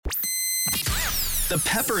The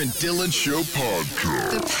Pepper and Dylan Show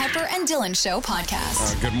Podcast. The Pepper and Dylan Show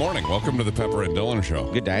Podcast. Good morning. Welcome to the Pepper and Dylan Show.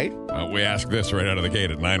 Good day. We ask this right out of the gate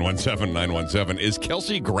at 917-917. Is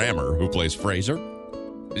Kelsey Grammer, who plays Fraser,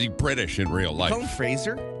 is he British in real life? Call him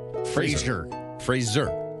Fraser? Fraser.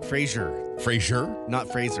 Fraser. Fraser? Not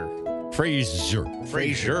Fraser. Fraser.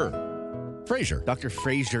 Dr.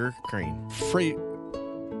 Fraser Crane.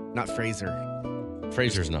 Not Fraser.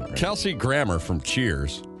 Fraser's not right. Kelsey Grammer from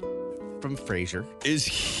Cheers. From Fraser. Is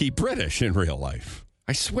he British in real life?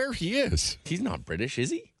 I swear he is. He's not British,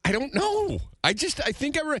 is he? I don't know. I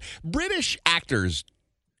think British actors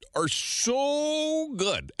are so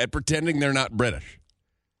good at pretending they're not British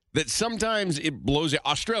that sometimes it blows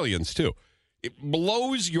Australians too. It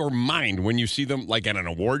blows your mind when you see them like at an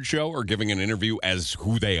award show or giving an interview as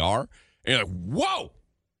who they are. And you're like, whoa!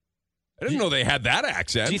 I didn't know they had that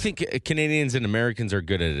accent. Do you think Canadians and Americans are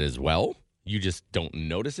good at it as well? You just don't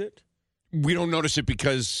notice it? We don't notice it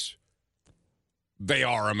because they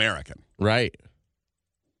are American. Right.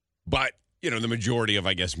 But, the majority of,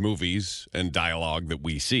 I guess, movies and dialogue that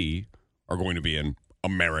we see are going to be in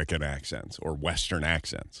American accents or Western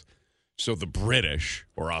accents. So the British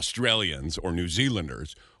or Australians or New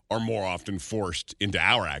Zealanders are more often forced into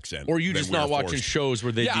our accent. Or you just not watching shows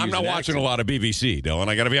where they I'm not watching a lot of BBC, Dylan.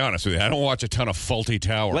 I got to be honest with you. I don't watch a ton of Fawlty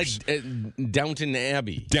Towers. Like Downton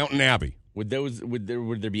Abbey. Downton Abbey. Would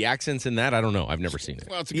there be accents in that? I don't know. I've never seen it.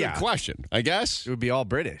 Well, it's a good question, I guess. It would be all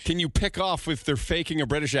British. Can you pick off if they're faking a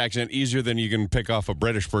British accent easier than you can pick off a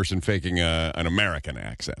British person faking an American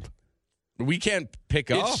accent? We can't pick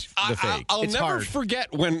off the fake. I'll it's never hard.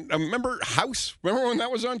 forget when remember House. Remember when that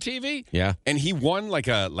was on TV? Yeah. And he won like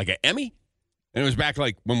a Emmy, and it was back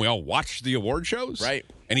like when we all watched the award shows, right?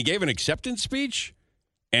 And he gave an acceptance speech,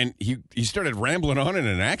 and he started rambling on in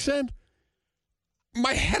an accent.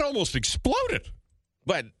 My head almost exploded.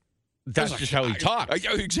 But that's just how he talks.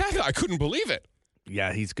 Exactly. I couldn't believe it.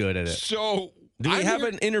 Yeah, he's good at it. So do we have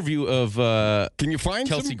an interview of can you find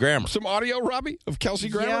Kelsey Grammer? Some audio, Robbie, of Kelsey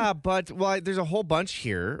Grammer? Yeah, but there's a whole bunch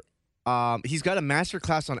here. He's got a master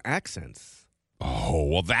class on accents. Oh,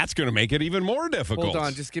 well, that's going to make it even more difficult. Hold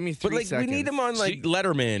on, just give me 3 But seconds. we need him on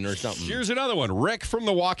Letterman or something. Here's another one. Rick from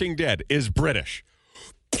The Walking Dead is British.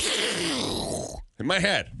 In my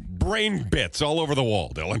head, brain bits all over the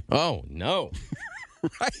wall, Dylan. Oh, no.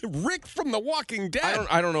 Right? Rick from The Walking Dead.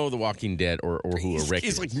 I don't know The Walking Dead or who a Rick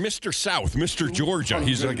is. He's like Mr. South, Mr. Georgia.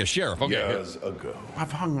 He's like a sheriff. Okay. Years ago.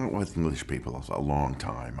 I've hung out with English people a long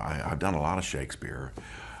time. I've done a lot of Shakespeare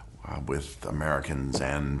with Americans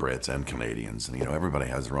and Brits and Canadians. And, everybody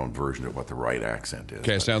has their own version of what the right accent is.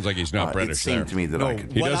 Okay, it sounds like he's not British. It seemed to me that I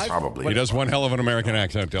could probably... He does one hell of an American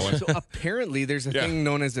accent, Dylan. So apparently there's a thing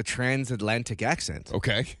known as the transatlantic accent.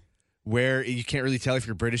 Okay. Where you can't really tell if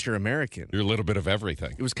you're British or American. You're a little bit of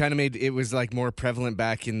everything. It was kind of it was like more prevalent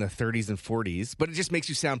back in the 30s and 40s, but it just makes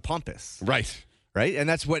you sound pompous. Right. Right? And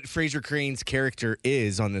that's what Fraser Crane's character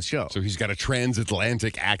is on this show. So he's got a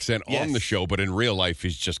transatlantic accent on the show, but in real life,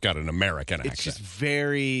 he's just got an American accent. It's just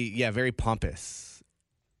very pompous.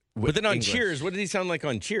 But then on English. Cheers, what did he sound like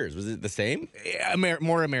on Cheers? Was it the same?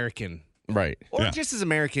 More American. Right. Or just as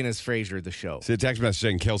American as Fraser, the show. See, a text message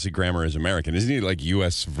saying Kelsey Grammer is American. Isn't he like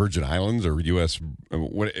U.S. Virgin Islands or U.S.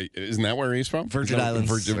 What? Isn't that where he's from? Virgin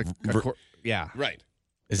Islands. Yeah. Right.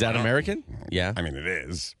 Is that American? Yeah. I mean, it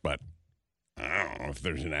is, but I don't know if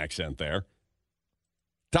there's an accent there.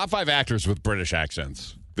 Top 5 actors with British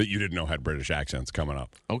accents that you didn't know had British accents coming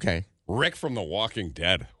up. Okay. Rick from The Walking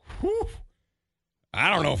Dead. Whew. I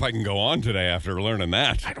don't know if I can go on today after learning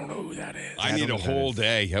that. I don't know who that is. I need a whole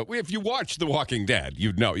day. If you watch The Walking Dead,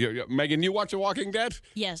 you'd know. Megan, you watch The Walking Dead?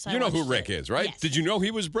 Yes, You know who Rick is, right? Yes. Did you know he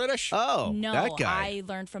was British? Oh, No, that guy. I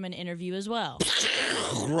learned from an interview as well.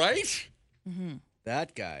 Right?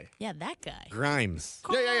 That guy. Yeah, that guy. Grimes.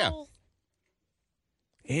 Yeah.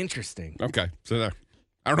 Interesting. Okay, so there.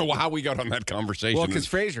 I don't know how we got on that conversation. Well, because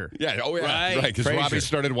Fraser. Yeah, right, because Frasier. Robbie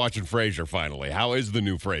started watching Frasier finally. How is the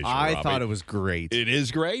new Frasier, I Robbie? thought it was great. It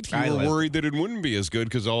is great? I You were love worried that it wouldn't be as good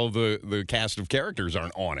because all of the cast of characters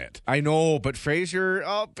aren't on it. I know, but Fraser,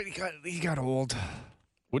 but he got old.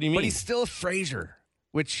 What do you mean? But he's still Fraser,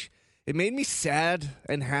 which it made me sad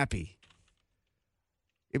and happy.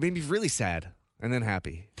 It made me really sad and then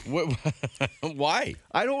happy. Why?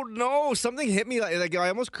 I don't know. Something hit me like I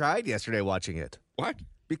almost cried yesterday watching it. What?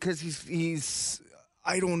 Because he's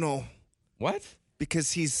I don't know. What?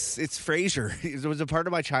 Because it's Fraser. It was a part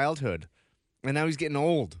of my childhood. And now he's getting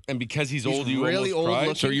old. And because he's He's old, you really almost old cried?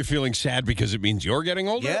 looking. So are you feeling sad because it means you're getting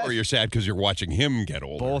older, Yes. or you're sad because you're watching him get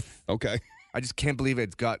older? Both. Okay. I just can't believe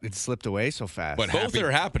it slipped away so fast. But Both happy.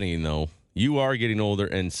 are happening, though. You are getting older,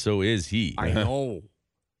 and so is he. I know.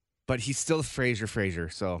 but he's still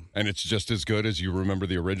Frasier. So And it's just as good as you remember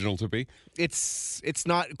the original to be? it's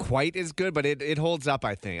not quite as good, but it holds up.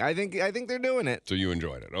 I think they're doing it. So you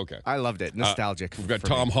enjoyed it. Okay. I loved it. Nostalgic. We've got for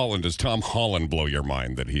Tom me. Holland. Does Tom Holland blow your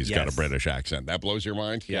mind that he's got a Yes. British accent? That blows your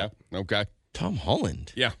mind? Yeah. Okay. Tom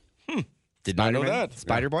Holland. Yeah. Did not know Spider-Man? that.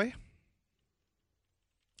 Spider Boy.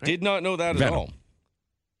 Did not know that Venom. at all.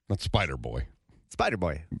 Not Spider Boy. Spider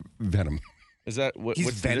Boy. Venom. Is that He's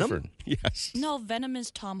what's the Venom? difference? Yes. No, Venom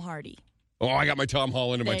is Tom Hardy. Oh, I got my Tom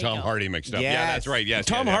Holland and my There you Tom go. Hardy mixed up. Yeah, Yes. that's right. Yes.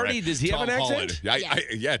 Tom yeah, Hardy, right. does he have Tom an Holland. accent?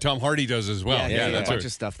 Yeah, Tom Hardy does as well. Yeah, a that's bunch right.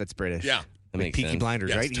 of stuff that's British. Yeah. That Like makes Peaky sense. Blinders,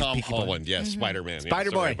 Yes, right? He's Tom Peaky Blinders. Holland. Yes, Spider-Man. Spider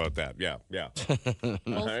Sorry Boy. about that. Yeah. Both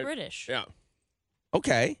right. British. Yeah.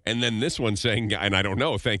 Okay. And then this one saying, and I don't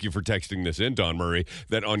know, thank you for texting this in, Don Murray,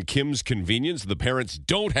 that on Kim's convenience, the parents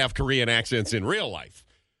don't have Korean accents in real life.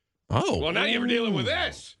 Oh. Well, now you're dealing with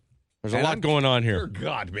this. There's a And lot I'm- going on Dear here.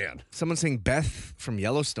 God, man. Someone saying Beth from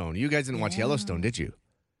Yellowstone. You guys didn't watch Yellowstone, did you?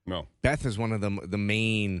 No. Beth is one of the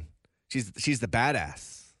main. She's the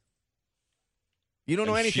badass. You don't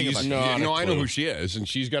know anything She's- about her. No, I know clue. who she is, and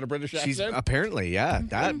she's got a British She's accent. apparently, yeah.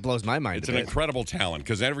 That blows my mind. It's a an bit. incredible talent,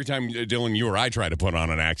 because every time, Dylan, you or I try to put on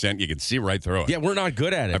an accent, you can see right through it. Yeah, we're not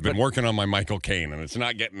good at it. I've been but, working on my Michael Caine, and it's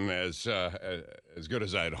not getting as good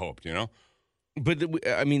as I had hoped, you know?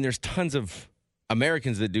 I mean, there's tons of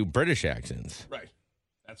Americans that do British accents, Right.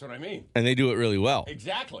 That's what I mean. and they do it really well.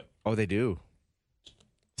 Exactly. Oh, they do.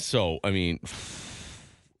 So, I mean,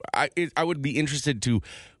 I would be interested to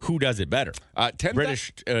who does it better. 10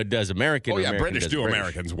 British does American. Oh, or yeah, American British does do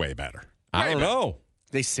Americans way better. I don't know.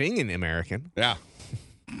 They sing in American Yeah.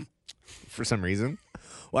 for some reason.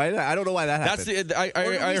 Why? I don't know why that That's happened. the,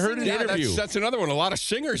 I heard an Yeah, interview. that's another one. A lot of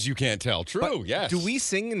singers you can't tell. True, yes. Do we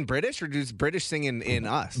sing in British or does British sing in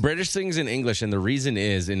us? British sings in English, and the reason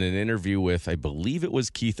is in an interview with, I believe it was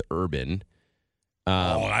Keith Urban.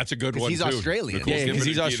 Oh, that's a good 'Cause one, he's too. Australian. Nicole Yeah, because Kidman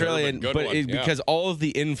he's and Keith Australian, Urban. Good but one, yeah. because all of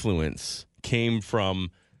the influence came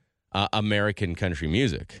from American country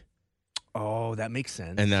music, Oh, that makes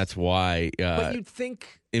sense. and that's why but you'd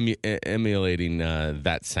think. emulating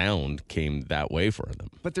that sound came that way for them.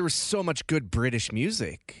 But there was so much good British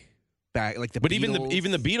music back, like the. But Beatles,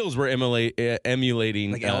 even the Beatles were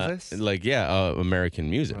emulating Like Elvis? American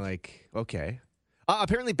music. We're like, okay.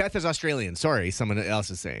 Apparently, Beth is Australian. Sorry, someone else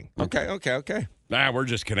is saying. Okay. Nah, we're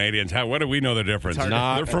just Canadians. What do we know the difference? hard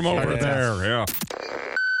They're from hard over to there, yeah.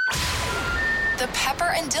 The Pepper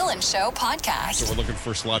and Dylan Show So podcast. we're looking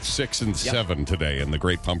for slots 6 and 7 today in the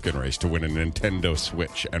Great Pumpkin Race to win a Nintendo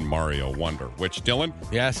Switch and Mario Wonder. Which, Dylan?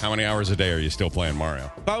 Yes. How many hours a day are you still playing Mario?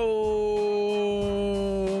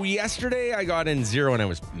 Oh, yesterday I got in 0 and I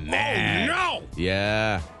was mad. No!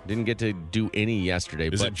 Yeah, didn't get to do any yesterday.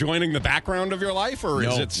 Is but it joining the background of your life, or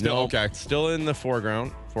is it still okay? Still in the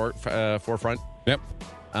forefront. Yep.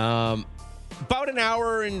 About an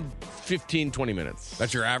hour and 15, 20 minutes.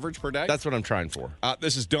 That's your average per day? That's what I'm trying for.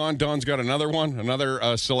 This is Don. Don's got another one,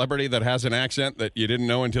 another celebrity that has an accent that you didn't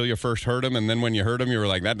know until you first heard him, and then when you heard him, you were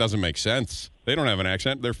like, that doesn't make sense. They don't have an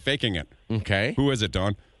accent. They're faking it. Okay. Who is it,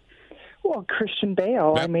 Don? Well, Christian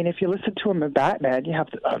Bale. Yep. I mean, if you listen to him in Batman, you have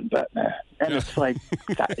to Batman, and it's like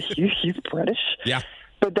he's British. Yeah.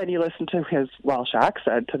 But then you listen to his Welsh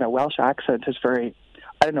accent, and a Welsh accent is very.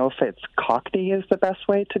 I don't know if it's Cockney is the best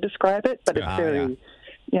way to describe it, but it's very,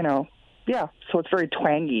 so it's very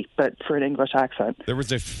twangy, but for an English accent. There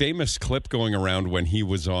was a famous clip going around when he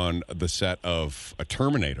was on the set of a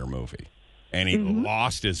Terminator movie, and he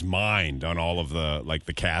lost his mind on all of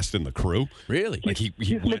the cast and the crew. Really? Like he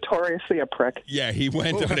He's went, notoriously a prick. yeah, he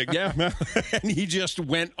went on it, and he just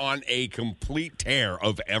went on a complete tear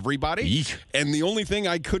of everybody. Eek. And the only thing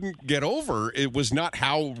I couldn't get over it was not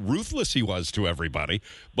how ruthless he was to everybody,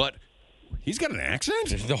 but he's got an accent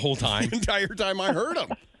The whole time. the entire time I heard him.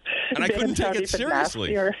 And I Made him couldn't take sound it even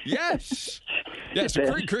seriously. nastier. Yes. Yes, It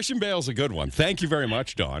did. Christian Bale's a good one. Thank you very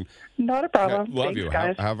much, Don. Not a problem. Love Thanks, you.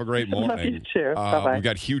 guys. Have a great morning. Love you too. Bye-bye. We've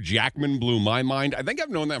got Hugh Jackman blew my mind. I think I've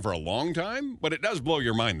known that for a long time, but it does blow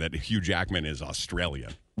your mind that Hugh Jackman is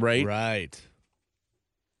Australian. Right? Right.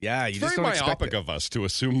 Yeah, you It's just very don't expect myopic it. of us to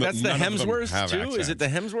assume that That's the none of them Hemsworths, have too? accents. Is it the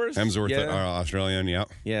Hemsworths? Hemsworth Yeah. are Australian, yeah.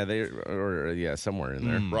 Yeah, somewhere in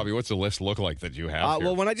there. Robbie, what's the list look like that you have here?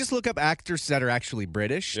 Well, when I just look up actors that are actually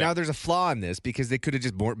British, Yeah. now there's a flaw in this because they could have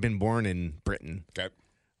just been born in Britain. Okay.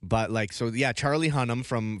 But Charlie Hunnam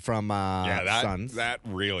from Sons, that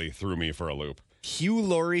really threw me for a loop. Hugh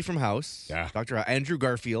Laurie from House, Yeah. Dr. Andrew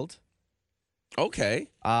Garfield. Okay.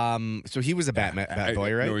 So he was a Bat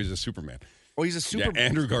boy, right? No, he's a Superman. Oh, he's a super. Yeah,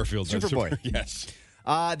 Andrew Garfield. Superboy. Yes.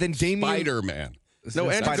 Then Damien Spider-Man. No,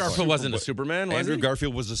 Andrew Spider- Garfield wasn't a Superman, was Andrew he?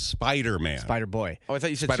 Garfield was a Spider-Man. Spider Boy. Oh, I thought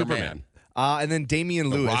you said Spider-Man. Superman. And then Damian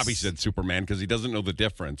Lewis. Robbie said Superman because he doesn't know the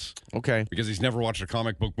difference. Okay. Because he's never watched a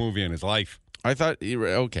comic book movie in his life. I thought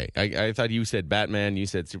okay. I thought you said Batman. You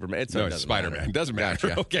said Superman. No, it's Spider-Man. Doesn't matter.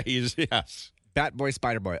 Gotcha. Okay, yes. Batboy,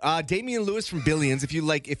 Spider-Boy. Damian Lewis from Billions. If you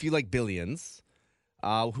like Billions.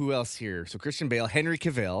 Who else here? So Christian Bale, Henry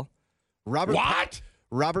Cavill, Robert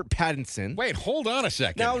Pattinson. Wait, hold on a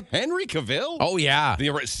second. Now- Henry Cavill? Oh yeah.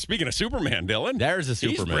 Speaking of Superman, Dylan. There's a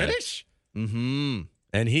He's Superman. British? Mm-hmm.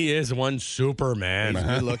 And he is one Superman. He's a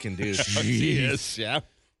good-looking dude. He is, yeah.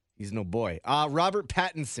 He's no boy. Robert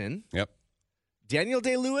Pattinson. Yep. Daniel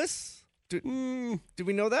Day-Lewis. Do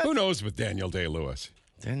we know that? Who knows with Daniel Day-Lewis?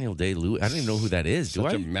 Daniel Day-Lewis. I don't even know who that is. Do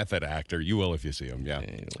Such I? a method actor. You will if you see him,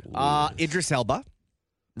 yeah. Idris Elba.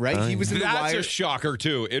 Right? He was in The That's Wire. a shocker,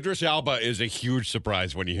 too. Idris Elba is a huge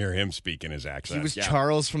surprise when you hear him speak in his accent. He was Yeah.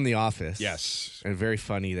 Charles from The Office. Yes. And very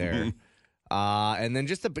funny there. And then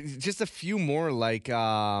just a few more like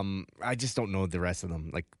I just don't know the rest of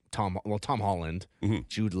them. Like Tom Holland,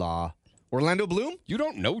 Jude Law, Orlando Bloom. You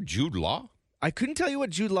don't know Jude Law? I couldn't tell you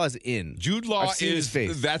what Jude Law's in. Jude Law I've seen his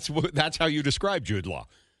face. That's how you describe Jude Law.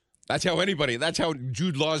 That's how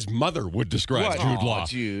Jude Law's mother would describe What? Jude Aw, Law.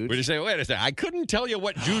 Jude. Would you say, wait a second, I couldn't tell you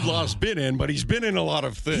what Jude Law's been in, but he's been in a lot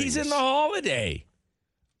of things. He's in The Holiday.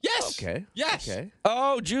 Yes. Okay. Yes. Okay.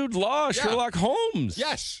 Oh, Jude Law, Sherlock Holmes.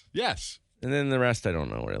 Yes. Yes. And then the rest I don't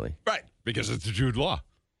know really. Right. Because it's Jude Law.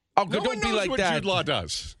 Oh, No one don't be knows like what that. Jude Law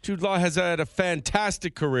does. Jude Law has had a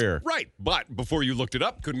fantastic career. Right. But before you looked it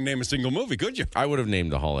up, couldn't name a single movie, could you? I would have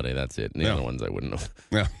named The Holiday. That's it. And the Yeah. other ones I wouldn't have,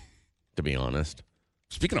 Yeah. to be honest.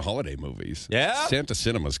 Speaking of holiday movies, Yeah? Santa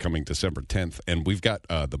Cinema's coming December 10th, and we've got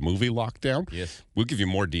the movie lockdown. Yes. We'll give you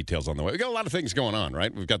more details on the way. We've got a lot of things going on,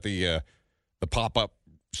 right? We've got the pop-up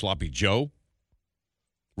Sloppy Joe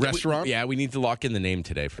restaurant We need to lock in the name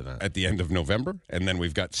today for that. at the end of November, and then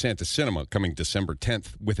we've got Santa Cinema coming December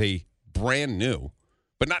 10th with a brand new,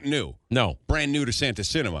 but not new, No. brand new to Santa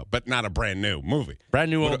Cinema, but not a brand new movie.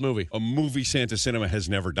 Brand new But old movie. A movie Santa Cinema has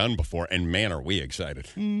never done before, and man, are we excited.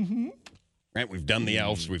 Mm-hmm. Right, we've done the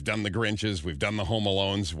Elves, we've done the Grinches, we've done the Home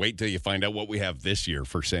Alones. Wait till you find out what we have this year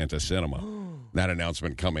for Santa Cinema. That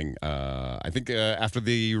announcement coming, I think, after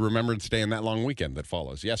the Remembrance Day and that long weekend that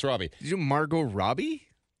follows. Yes, Robbie. Did you know Margot Robbie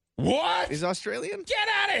What? is Australian? Get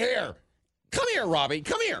out of here. Come here, Robbie.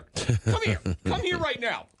 Come here. Come here. Come here right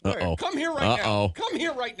now. Uh-oh. Come here right now. Uh-oh. Come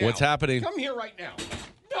here right now. What's happening? Come here right now.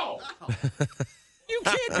 No. You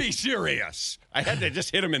can't be serious. I had to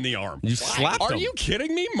just hit him in the arm. You slapped Are him. you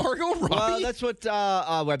kidding me, Margot Robbie? Well, that's what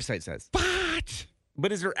website says. What?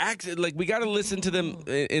 But is her accent, like, we got to listen to them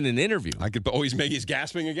in an interview. I could always make he's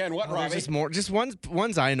gasping again. What, There's Robbie? just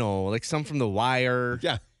ones I know, like some from The Wire.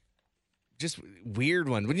 Yeah. Just weird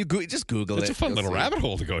one. When you just Google it. It's a fun you'll little see. rabbit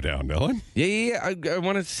hole to go down, Dylan. Yeah. I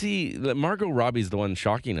want to see. Margot Robbie's the one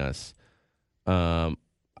shocking us.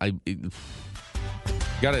 I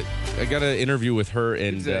got an interview with her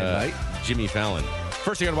and Is that right? Jimmy Fallon.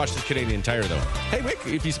 First, you got to watch this Canadian Tire, though. Hey, Wick,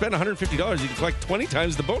 if you spend $150, you can collect 20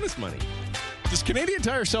 times the bonus money. Does Canadian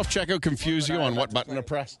Tire self-checkout confuse you on what button to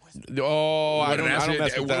press? Oh, I don't mess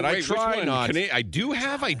with that. I Which try one? not. I do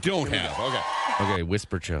have, I don't have. Okay. Okay,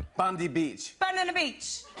 whisper chill. Bondi Beach. Banana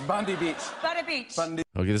Beach. Bondi Beach. Banana Beach. Bondi.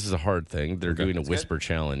 Okay, this is a hard thing. They're doing a whisper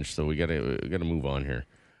challenge, so we gotta move on here.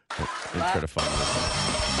 Let's try to find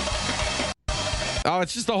this. Oh,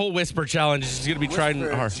 it's just a whole whisper challenge. It's just gonna be trying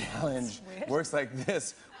Whisper hard. challenge works like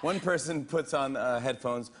this. One person puts on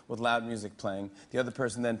headphones with loud music playing. The other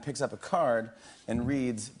person then picks up a card and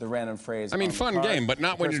reads the random phrase. I mean, on the fun card. game, but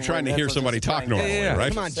not The when you're person trying to wearing hear headphones somebody is talk trying to normally, guess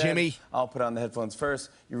right? Come on, Said, Jimmy. I'll put on the headphones first.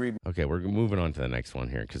 You read. Okay, we're moving on to the next one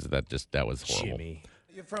here because that was horrible. Jimmy.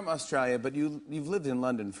 You're from Australia, but you've lived in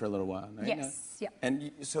London for a little while, right? Yes, yeah.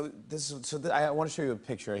 And I want to show you a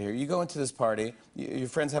picture right here. You go into this party. Your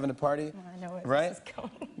friends having a party. I know where right? this is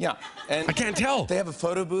going. Yeah. And I can't tell. They have a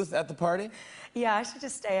photo booth at the party. Yeah, I should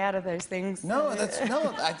just stay out of those things. No.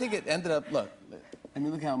 I think it ended up. Look. I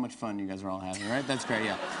mean, look how much fun you guys are all having, right? That's great.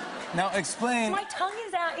 Yeah. Now explain. My tongue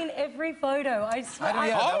is out in every photo. I swear. I know,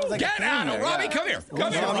 yeah. that Oh, was like a get theme out. there, Robbie, yeah. come here.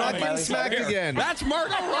 Come here, I'm not Robbie. getting smacked again. That's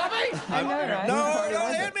Margot Robbie? I know, right? No,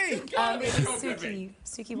 don't hit me. It was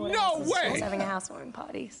Suki Waterhouse. No way. She was having a housewarming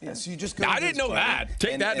party. So. Yeah, so you just go. I to didn't this know party that.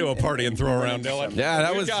 Take that to a party and throw around, Dylan. Yeah,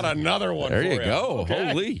 that We've was- got another one There for you go. Okay.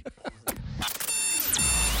 Holy.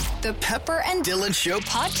 The Pepper and Dylan Show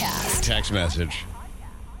podcast. Text message.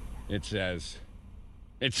 It says,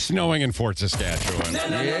 it's snowing in Fort Saskatchewan.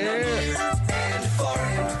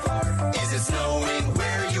 Is it snowing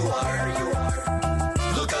where you are?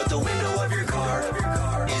 Look out the window of your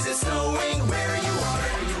car. Is it snowing where you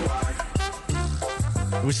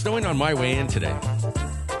are? It was snowing on my way in today.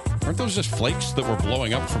 Aren't those just flakes that were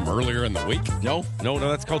blowing up from earlier in the week? No,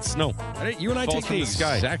 that's called snow. You and I Falls take from the the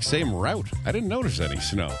sky. exact same route. I didn't notice any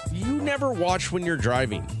snow. You never watch when you're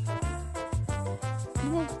driving.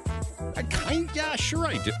 Well, yeah, sure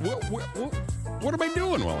I did. What am I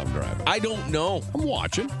doing while I'm driving? I don't know. I'm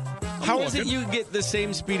watching. How is it you get the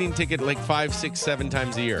same speeding ticket like 5, 6, 7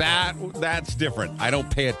 times a year? That's different. I don't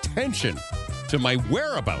pay attention to my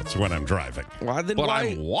whereabouts when I'm driving. Well, then but why?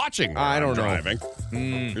 I'm watching when I'm driving.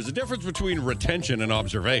 There's a difference between retention and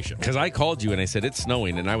observation. Because I called you and I said, it's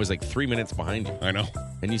snowing, and I was like 3 minutes behind you. I know.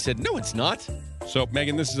 And you said, no, it's not. So,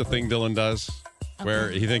 Megan, this is a thing Dylan does where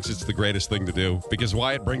he thinks it's the greatest thing to do because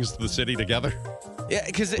why it brings the city together. Yeah,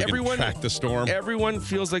 because everyone track the storm. Everyone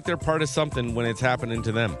feels like they're part of something when it's happening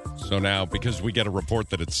to them. So now, because we get a report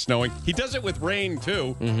that it's snowing, he does it with rain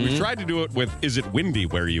too. We've tried to do it with "Is it windy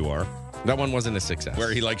where you are?" That one wasn't a success.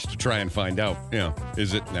 Where he likes to try and find out,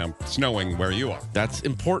 is it now snowing where you are? That's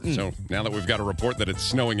important. So now that we've got a report that it's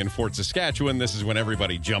snowing in Fort Saskatchewan, this is when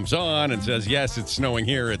everybody jumps on and says, yes, it's snowing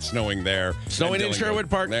here, it's snowing there. Snowing in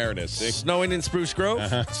Sherwood Park. There it is. See? Snowing in Spruce Grove.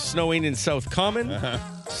 Snowing in South Common.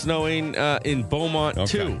 Snowing in Beaumont,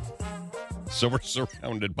 too. So we're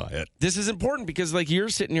surrounded by it. This is important because, like, you're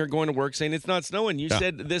sitting here going to work saying it's not snowing. You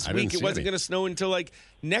said this week it wasn't going to snow until, like,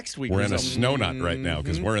 next week. We're in a snow nut right now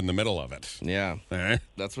because we're in the middle of it. Yeah. All right.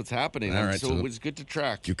 That's what's happening. All right, so it was good to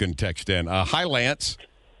track. You can text in. Hi, Lance.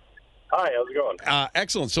 Hi, how's it going?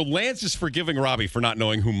 Excellent. So Lance is forgiving Robbie for not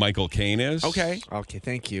knowing who Michael Caine is. Okay,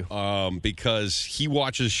 thank you. Because he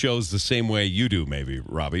watches shows the same way you do, maybe,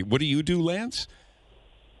 Robbie. What do you do, Lance?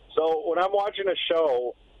 So when I'm watching a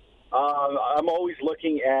show, I'm always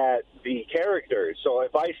looking at the characters. So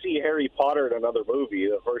if I see Harry Potter in another movie,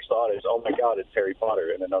 the first thought is, oh my God, it's Harry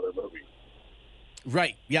Potter in another movie.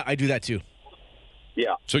 Right. Yeah, I do that too.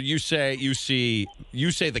 Yeah. So you say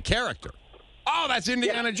the character. Oh, that's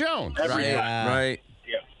Indiana Jones. Right. Right.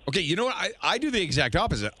 Yeah. Okay, you know what? I do the exact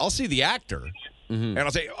opposite. I'll see the actor, and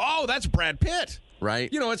I'll say, oh, that's Brad Pitt. Right.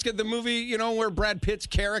 It's got the movie, where Brad Pitt's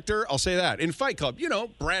character, I'll say that. In Fight Club,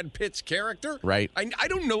 Brad Pitt's character. Right. I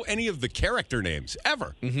don't know any of the character names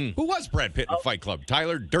ever. Who was Brad Pitt in Fight Club?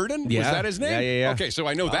 Tyler Durden? Yeah. Was that his name? Yeah. Okay, so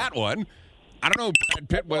I know that one. I don't know Brad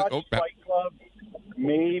Pitt was. I watched Fight Club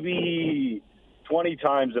maybe 20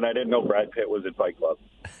 times, and I didn't know Brad Pitt was in Fight Club.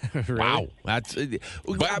 Really? Wow. That's.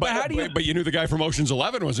 But how do you? But you knew the guy from Ocean's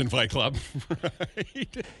 11 was in Fight Club.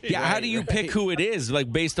 Right? Yeah, how do you pick who it is?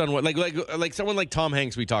 Like based on what? Like someone like Tom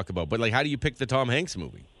Hanks we talk about, but like how do you pick the Tom Hanks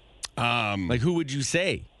movie? Like who would you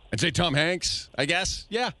say? I'd say Tom Hanks, I guess.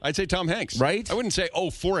 Yeah, I'd say Tom Hanks. Right? I wouldn't say,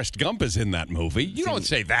 oh, Forrest Gump is in that movie. You don't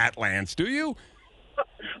say that, Lance, do you?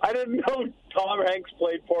 I didn't know Tom Hanks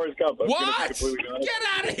played Forrest Gump. What? Get Get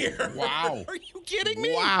out of here. Wow. Are you kidding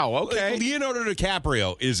me? Wow, okay. Like, Leonardo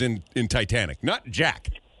DiCaprio is in Titanic, not Jack.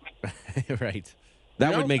 Right.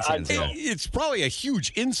 That would make sense. Yeah. It's probably a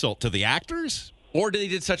huge insult to the actors. Or they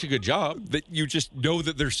did such a good job that you just know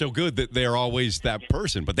that they're so good that they're always that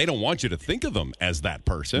person, but they don't want you to think of them as that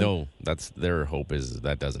person. No, that's their hope is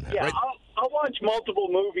that doesn't happen. Yeah, Right. I'll watch multiple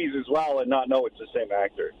movies as well and not know it's the same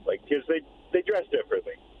actor. Like, because they dress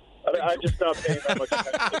differently. I just not paying that much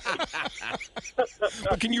attention.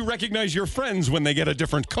 But can you recognize your friends when they get a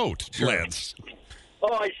different coat, Lance?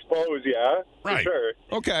 Oh, I suppose, yeah. Right. For sure.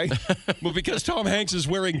 Okay. Well, because Tom Hanks is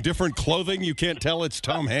wearing different clothing, you can't tell it's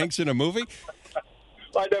Tom Hanks in a movie?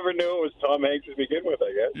 I never knew it was Tom Hanks to begin with,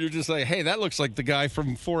 I guess. You're just like, hey, that looks like the guy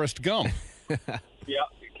from Forrest Gump. Yeah,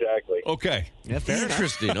 exactly. Okay. Yeah, fair enough.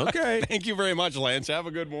 Interesting. Okay. Thank you very much, Lance. Have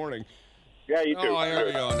a good morning. Yeah, you too. Oh, here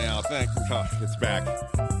we go now. Thanks. Oh, it's back.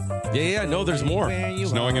 Yeah. No, there's more.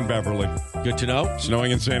 Snowing in Beverly. Good to know.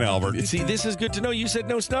 Snowing in St. Albert. See, this is good to know. You said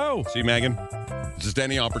no snow. See, Megan? Just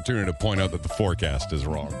any opportunity to point out that the forecast is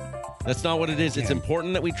wrong. That's not what it is. It's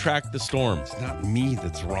important that we track the storm. It's not me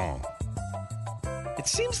that's wrong. It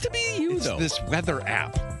seems to be you, It's though. this weather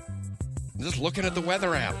app. I'm just looking at the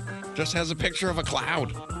weather app. Just has a picture of a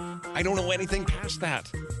cloud. I don't know anything past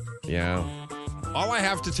that. Yeah. All I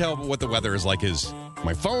have to tell what the weather is like is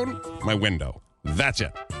my phone, my window. That's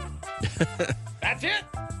it. That's it.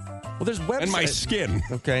 Well, there's websites. And my skin.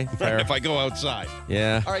 Okay, fair. If I go outside.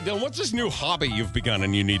 Yeah. All right, Dylan, what's this new hobby you've begun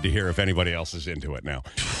and you need to hear if anybody else is into it now?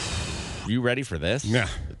 You ready for this? Yeah.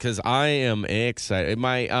 Because I am excited.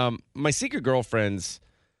 My secret girlfriend's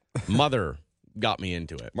mother got me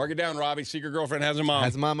into it. Mark it down, Robbie. Secret girlfriend has a mom.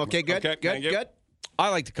 Has a mom. Okay, good. Okay, good. thank you. Good. I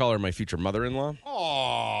like to call her my future mother-in-law.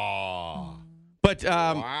 Aww. But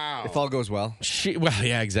If all goes well.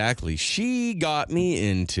 yeah, exactly. She got me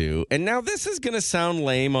into, and now this is going to sound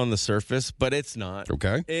lame on the surface, but it's not.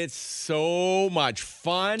 Okay. It's so much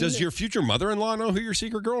fun. Does your future mother-in-law know who your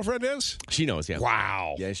secret girlfriend is? She knows, yeah.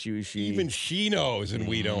 Wow. Yeah, she Even she knows, and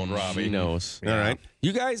we don't, Robbie. She knows. All right.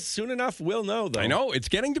 You guys soon enough will know, though. I know. It's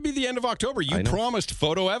getting to be the end of October. You promised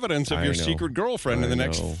photo evidence of I your know. secret girlfriend in the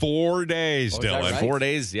next 4 days, is that Dylan. right? 4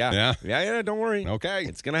 days, yeah. Yeah, don't worry. Okay.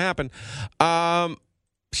 It's going to happen.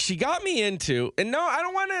 She got me into, and no, I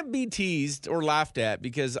don't want to be teased or laughed at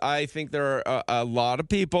because I think there are a lot of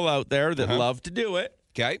people out there that love to do it.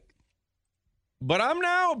 Okay. But I'm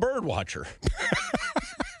now a bird watcher.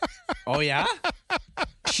 Oh, yeah?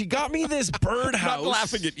 She got me this birdhouse. I'm not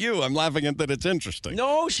laughing at you. I'm laughing at that it's interesting.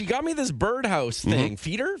 No, she got me this birdhouse thing.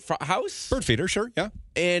 Feeder? House? Bird feeder, sure, yeah.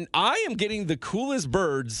 And I am getting the coolest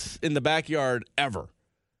birds in the backyard ever.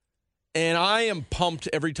 And I am pumped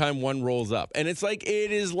every time one rolls up. And it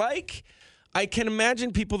is like, I can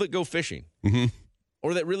imagine people that go fishing.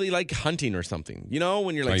 Or that really like hunting or something. You know,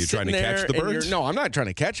 when you're like Are you trying to there catch the and birds? No, I'm not trying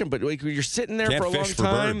to catch them, but like when you're sitting there Can't for a long fish for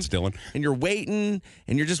time. birds, Dylan. And you're waiting,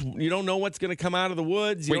 and you don't know what's going to come out of the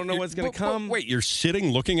woods. You don't know what's going to come. Wait, you're sitting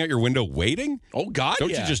looking at your window waiting? Oh, God, Don't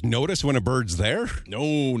you just notice when a bird's there?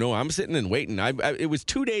 No, I'm sitting and waiting. It was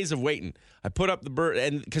 2 days of waiting. I put up the bird,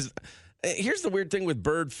 and because here's the weird thing with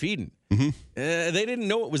bird feeding. They didn't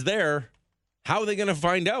know it was there. How are they going to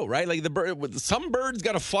find out, right? Like some birds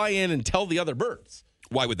got to fly in and tell the other birds.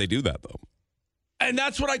 Why would they do that, though? And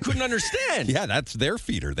that's what I couldn't understand. Yeah, that's their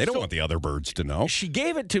feeder. They don't want the other birds to know. She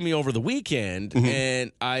gave it to me over the weekend,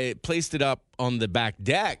 and I placed it up on the back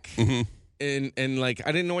deck. And like,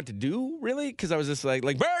 I didn't know what to do, really, because I was just like,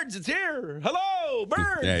 birds, it's here. Hello,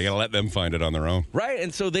 birds. Yeah, you got to let them find it on their own. Right,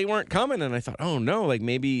 and so they weren't coming, and I thought, oh, no, like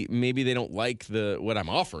maybe they don't like what I'm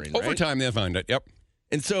offering. Over right? time, they'll find it, yep.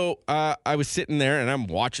 And so I was sitting there, and I'm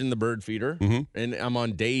watching the bird feeder, and I'm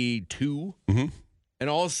on day 2. And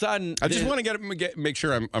all of a sudden, I just want to make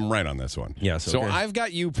sure I'm right on this one. Yes. So okay. I've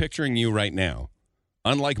got you picturing you right now,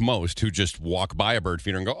 unlike most who just walk by a bird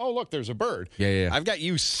feeder and go, "Oh, look, there's a bird." Yeah. I've got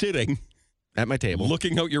you sitting at my table,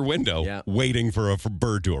 looking out your window, waiting for a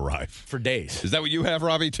bird to arrive for days. Is that what you have,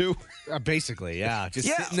 Robbie? Too? Basically, yeah. Just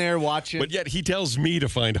sitting there watching. But yet he tells me to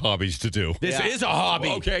find hobbies to do. This is a hobby.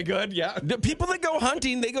 Okay, good. Yeah. The people that go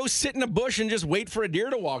hunting, they go sit in a bush and just wait for a deer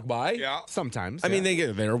to walk by. Yeah. Sometimes. I mean,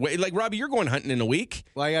 they're like Robbie. You're going hunting in a week.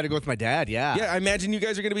 Well, I got to go with my dad. Yeah. Yeah. I imagine you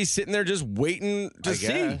guys are going to be sitting there just waiting to see.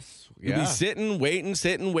 Guess. You'll be sitting,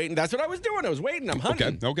 waiting. That's what I was doing. I was waiting. I'm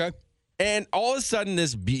hunting. Okay. And all of a sudden,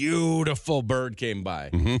 this beautiful bird came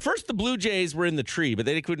by. First, the blue jays were in the tree, but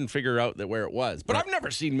they couldn't figure out where it was. But I've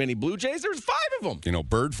never seen many blue jays. There's 5 of them. You know,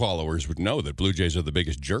 bird followers would know that blue jays are the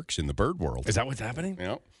biggest jerks in the bird world. Is that what's happening?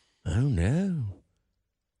 Yeah. Oh, no.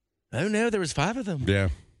 There was 5 of them. Yeah.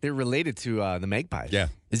 They're related to the magpies. Yeah.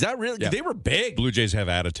 Is that really? Yeah. They were big. Blue jays have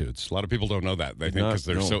attitudes. A lot of people don't know that. They think because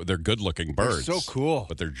they're good-looking birds. They're so cool.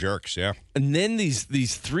 But they're jerks, yeah. And then these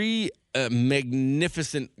 3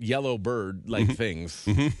 magnificent yellow bird-like things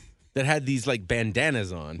that had these like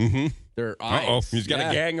bandanas on. Their eyes. Uh-oh, he's got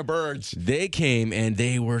a gang of birds. They came and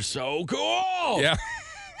they were so cool. Yeah.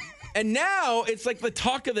 And now it's like the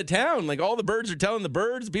talk of the town. Like all the birds are telling the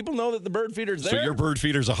birds. People know that the bird feeder's there. So your bird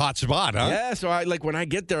feeder's a hot spot, huh? Yeah, so when I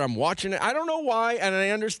get there, I'm watching it. I don't know why, and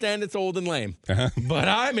I understand it's old and lame, but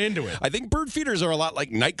I'm into it. I think bird feeders are a lot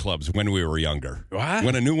like nightclubs when we were younger. What?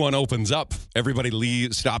 When a new one opens up, everybody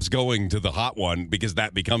stops going to the hot one because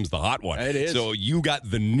that becomes the hot one. It is. So you got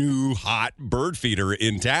the new hot bird feeder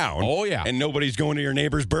in town. Oh, yeah. And nobody's going to your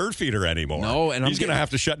neighbor's bird feeder anymore. No, and he's going to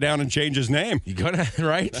have to shut down and change his name. You gonna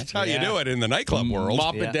right? That's how you do it in the nightclub world.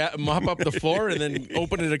 Mop up the floor and then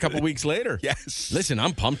open it a couple weeks later. Yes. Listen,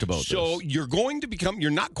 I'm pumped about this. So you're going to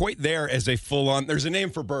you're not quite there as a full-on, there's a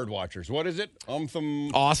name for bird watchers. What is it?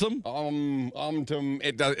 Awesome.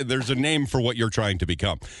 There's a name for what you're trying to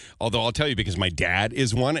become. Although I'll tell you, because my dad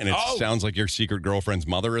is one, and it sounds like your secret girlfriend's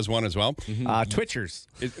mother is one as well. Twitchers.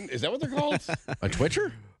 Is that what they're called? A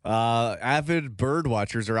twitcher? Avid bird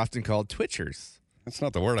watchers are often called twitchers. That's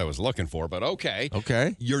not the word I was looking for, but okay.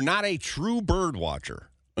 Okay. You're not a true bird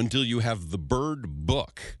watcher until you have the bird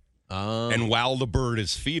book. And while the bird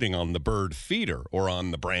is feeding on the bird feeder or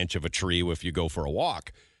on the branch of a tree if you go for a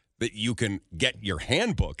walk, that you can get your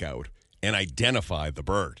handbook out and identify the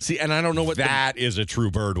bird. See, and I don't know what that is a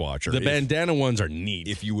true bird watcher. The bandana ones are neat.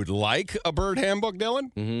 If you would like a bird handbook,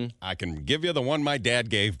 Dylan, I can give you the one my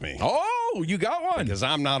dad gave me. Oh, Oh, you got one. Because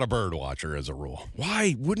I'm not a bird watcher as a rule.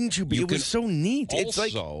 Why wouldn't you be? It was so neat. It's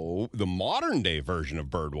like the modern day version of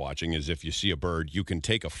bird watching is if you see a bird, you can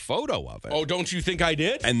take a photo of it. Oh, don't you think I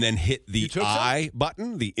did? And then hit the I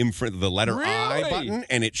button, the letter I button,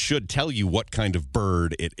 and it should tell you what kind of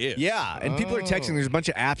bird it is. Yeah, and people are texting. There's a bunch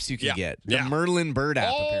of apps you can get. The Merlin bird app.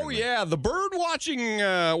 Oh, apparently. yeah. The bird watching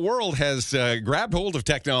world has grabbed hold of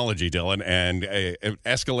technology, Dylan, and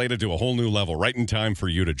escalated to a whole new level right in time for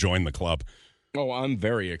you to join the club. Oh, I'm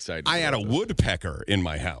very excited. I had a woodpecker in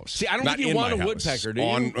my house. See, I don't think you want a woodpecker, do you?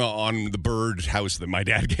 On the bird house that my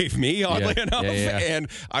dad gave me, oddly enough. Yeah. And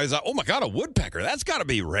I was like, oh, my God, a woodpecker. That's got to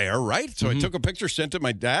be rare, right? So I took a picture, sent it to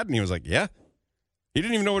my dad, and he was like, yeah. He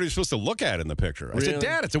didn't even know what he was supposed to look at in the picture. I said,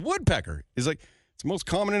 Dad, it's a woodpecker. He's like, it's most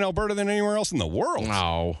common in Alberta than anywhere else in the world.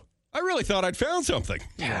 No. I really thought I'd found something.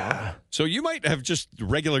 Yeah. So you might have just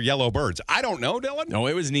regular yellow birds. I don't know, Dylan. No,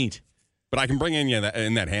 it was neat. But I can bring in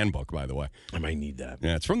that handbook, by the way. I might need that.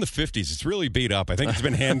 Yeah, it's from the 50s. It's really beat up. I think it's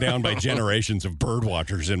been handed down by generations of bird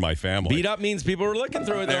watchers in my family. Beat up means people were looking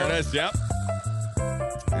through it. There it is. Yep.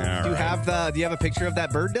 Do you have a picture of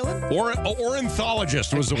that bird, Dylan?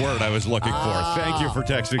 Ornithologist was the word I was looking for. Thank you for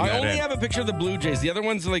texting that I only in. have a picture of the Blue Jays. The other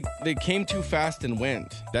ones, they came too fast and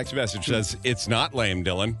went. Text message says, it's not lame,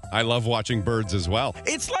 Dylan. I love watching birds as well.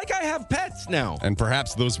 It's like I have pets now. And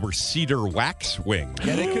perhaps those were cedar waxwing.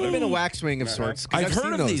 Yeah, they could have been a waxwing of sorts. I've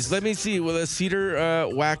heard of these. Let me see. With a cedar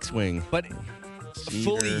waxwing. But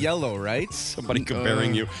fully yellow, right? Somebody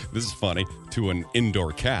comparing you, this is funny, to an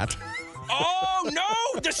indoor cat. Oh,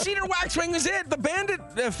 no! The cedar waxwing is it. The bandit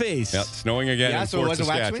face. Yeah, snowing again in Fort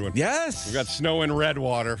Saskatchewan. Yes. We got snow in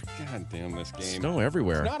Redwater. God damn this game. Snow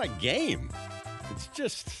everywhere. It's not a game. It's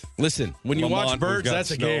just... Listen, when you watch birds,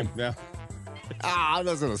 that's a game. Yeah.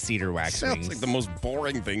 Those little cedar waxwings. Sounds like the most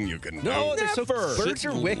boring thing you can do. No, they're so birds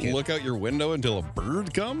are wicked. Look out your window until a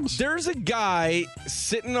bird comes? There's a guy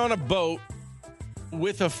sitting on a boat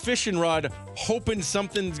with a fishing rod hoping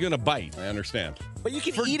something's going to bite. I understand. But you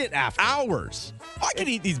can eat it after. Hours. I could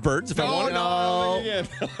eat these birds if I wanted. No.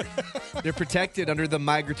 They're protected under the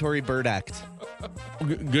Migratory Bird Act.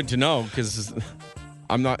 Good to know, because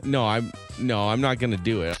I'm not going to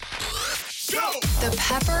do it. The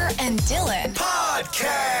Pepper and Dylan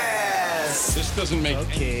Podcast. This doesn't make... Go,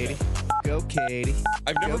 Katie. Go, Katie.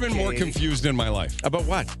 I've never been more confused in my life. About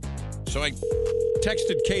what? So I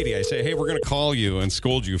texted Katie. I say, hey, we're going to call you and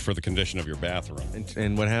scold you for the condition of your bathroom.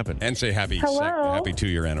 And what happened? And say happy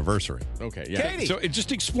 2-year anniversary. Okay, yeah. Katie. So it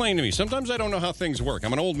just explained to me. Sometimes I don't know how things work.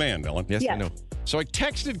 I'm an old man, Dylan. Yes, I know. So I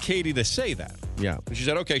texted Katie to say that. Yeah. And she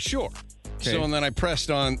said, okay, sure. Okay. So and then I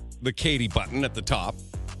pressed on the Katie button at the top,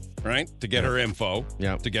 right, to get her info,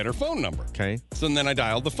 to get her phone number. Okay. So then I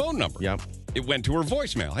dialed the phone number. Yep. It went to her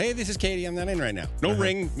voicemail. Hey, this is Katie. I'm not in right now. No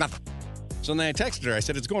ring, nothing. So then I texted her. I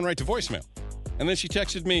said, it's going right to voicemail. And then she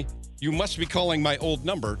texted me, you must be calling my old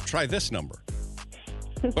number. Try this number.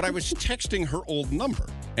 But I was texting her old number,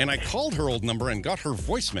 and I called her old number and got her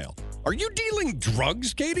voicemail. Are you dealing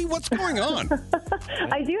drugs, Katie? What's going on?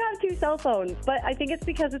 I do have 2 cell phones, but I think it's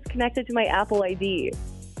because it's connected to my Apple ID.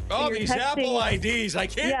 Oh, So these you're Apple IDs. I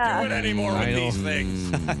can't do it anymore with these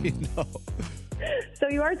things. I know. So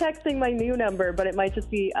you are texting my new number, but it might just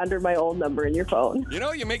be under my old number in your phone. You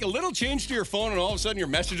know, you make a little change to your phone, and all of a sudden you're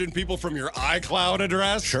messaging people from your iCloud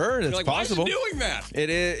address. Sure, that's like, possible. Why is it doing that? It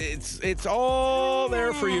is. It's all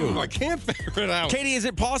there for you. I can't figure it out. Katie, is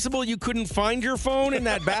it possible you couldn't find your phone in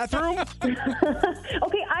that bathroom? Okay,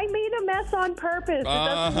 I made a mess on purpose. It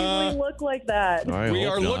doesn't usually look like that. We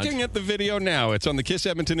are looking at the video now. It's on the Kiss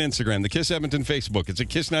Edmonton Instagram, the Kiss Edmonton Facebook. It's at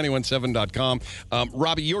kiss917.com.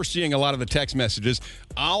 Robbie, you're seeing a lot of the text messages.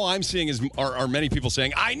 All I'm seeing are many people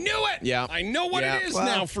saying, I knew it. Yeah. I know what it is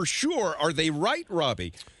now for sure. Are they right,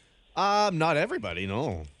 Robbie? Not everybody,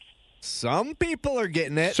 no. Some people are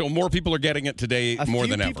getting it. So more people are getting it today more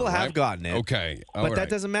than ever. A few people have gotten it. Okay. But that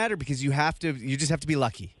doesn't matter because you just have to be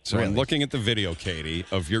lucky. So I'm looking at the video, Katie,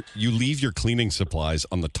 of you leave your cleaning supplies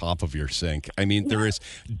on the top of your sink. I mean, there is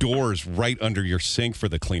doors right under your sink for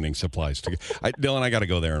the cleaning supplies. Dylan, I got to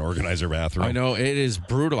go there and organize her bathroom. I know, it is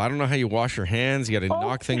brutal. I don't know how you wash your hands. You got to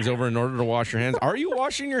knock things over in order to wash your hands. Are you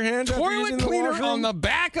washing your hands after using Toilet the cleaner washroom? on the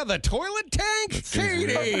back of the toilet tank?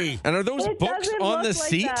 Katie! And are those books on the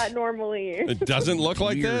seat? That normally. It doesn't look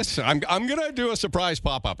like this. I'm going to do a surprise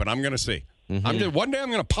pop-up, and I'm going to see. One day I'm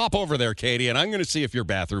going to pop over there, Katie, and I'm going to see if your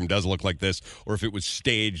bathroom does look like this or if it was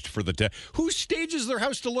staged for the Who stages their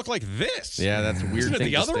house to look like this? Yeah, that's a weird Isn't it thing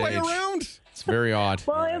the to other way stage. around? It's very odd.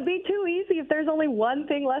 Well, it would be too easy if there's only one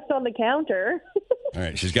thing left on the counter. All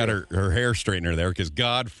right, she's got her hair straightener there because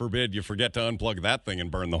God forbid you forget to unplug that thing and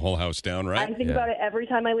burn the whole house down, right? I think about it every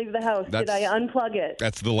time I leave the house. Did I unplug it?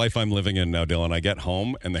 That's the life I'm living in now, Dylan. I get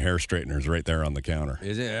home and the hair straightener's right there on the counter.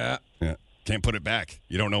 Is it? Yeah. Can't put it back.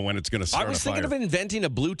 You don't know when it's going to start I was thinking of inventing a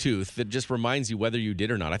Bluetooth that just reminds you whether you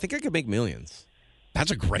did or not. I think I could make millions. That's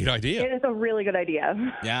a great idea. It is a really good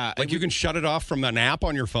idea. Yeah. Like you can shut it off from an app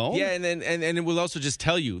on your phone? Yeah, and then and it will also just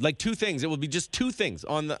tell you like two things. It will be just two things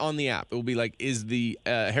on the app. It will be like, is the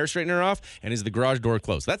hair straightener off and is the garage door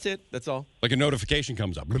closed? That's it. That's all. Like a notification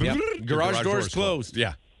comes up. Yep. Your Garage door's closed.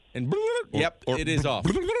 Yeah. And it is off.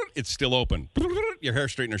 It's still open. Your hair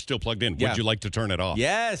straightener's still plugged in. Yeah. Would you like to turn it off?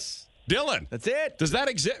 Yes. Dylan. That's it. Does that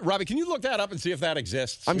exist? Robbie, can you look that up and see if that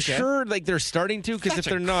exists? I'm sure like they're starting to, because if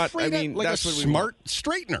they're not, I mean, like that's a what we smart want.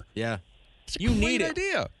 straightener. Yeah. It's a You need great it.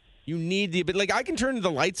 idea. You need but like I can turn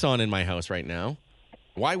the lights on in my house right now.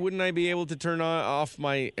 Why wouldn't I be able to turn off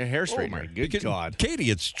my hair straightener? Good God. Katie,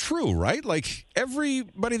 it's true, right? Like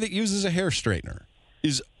everybody that uses a hair straightener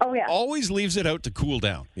is always leaves it out to cool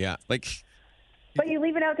down. Yeah. Like But you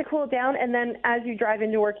leave it out to cool down, and then as you drive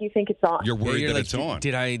into work, you think it's on. you're worried that like, it's on.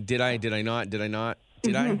 Did I not? Did I not? Did I not?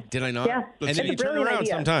 Yeah. And It's then a you turn brilliant around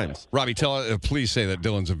idea. sometimes. Robbie, please say that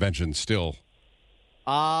Dylan's invention still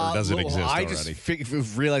or does it exist I already?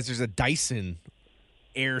 just realized there's a Dyson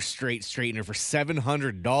air straightener for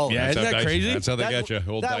 $700. Yeah, isn't that Dyson- crazy? That's how they get you.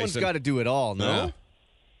 Old that Dyson. one's got to do it all, no? Yeah.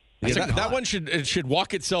 Yeah, that one should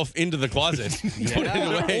walk itself into the closet. Put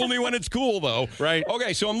it away. Only when it's cool, though. Right.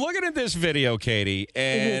 Okay, so I'm looking at this video, Katie,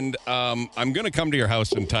 and I'm going to come to your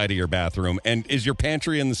house and tidy your bathroom. And is your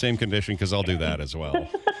pantry in the same condition? Because I'll do that as well.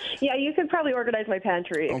 Yeah, you could probably organize my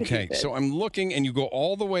pantry. It could Okay, be so I'm looking, and you go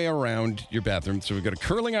all the way around your bathroom. So we've got a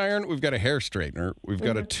curling iron, we've got a hair straightener, we've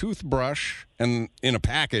got a toothbrush and in a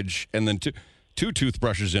package, and then two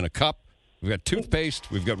toothbrushes in a cup. We've got toothpaste,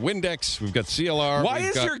 we've got Windex, we've got CLR. Why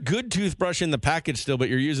is your good toothbrush in the package still, but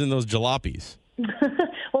you're using those jalopies?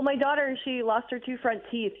 Well, my daughter, she lost her 2 front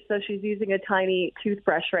teeth, so she's using a tiny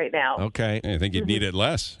toothbrush right now. Okay. I think you'd need it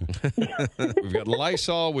less. We've got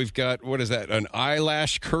Lysol. We've got, what is that, an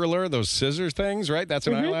eyelash curler, those scissors things, right? That's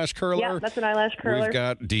an eyelash curler. Yeah, that's an eyelash curler. We've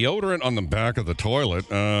got deodorant on the back of the toilet.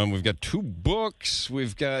 We've got 2 books.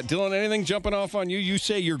 We've got, Dylan, anything jumping off on you? You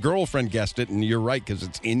say your girlfriend guessed it, and you're right, because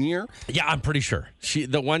it's in here. Yeah, I'm pretty sure.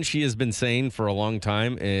 The one she has been saying for a long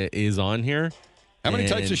time is on here. How many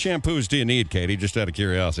types of shampoos do you need, Katie, just out of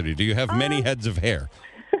curiosity? Do you have many heads of hair?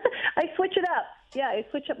 I switch it up. Yeah, I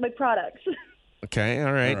switch up my products. Okay,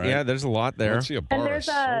 all right. Yeah, there's a lot there. Let's see a bar And of there's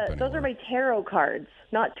soap those are my tarot cards,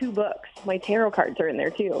 not 2 books. My tarot cards are in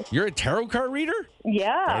there too. You're a tarot card reader? Gotta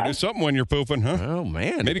Yeah. do something when you're pooping, huh? Oh,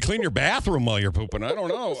 man. Maybe clean your bathroom while you're pooping. I don't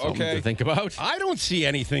know. Something Okay. to think about. I don't see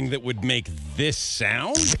anything that would make this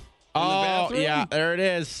sound. in the Oh, bathroom. yeah, there it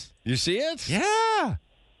is. You see it? Yeah.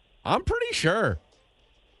 I'm pretty sure.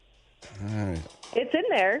 It's in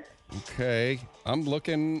there. Okay. I'm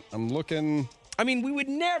looking. I mean, we would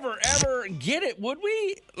never, ever get it, would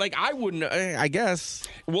we? Like, I wouldn't, I guess.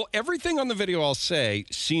 Well, everything on the video I'll say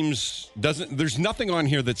there's nothing on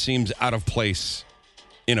here that seems out of place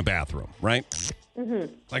in a bathroom, right?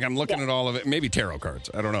 Mm-hmm. Like I'm looking at all of it. Maybe tarot cards.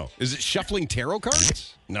 I don't know. Is it shuffling tarot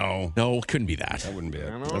cards? No. No, it couldn't be that. That wouldn't be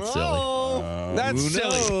it. That's silly. That's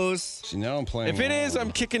silly. See, now I'm playing. If it is,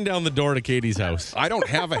 I'm kicking down the door to Katie's house. I don't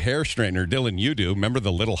have a hair straightener. Dylan, you do. Remember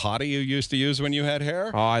the little hottie you used to use when you had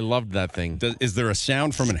hair? Oh, I loved that thing. Is there a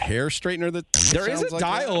sound from a hair straightener that There is sounds a like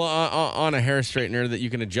dial on a hair straightener that you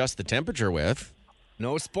can adjust the temperature with.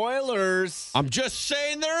 No spoilers. I'm just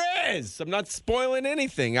saying there is. I'm not spoiling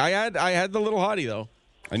anything. I had the little hottie, though.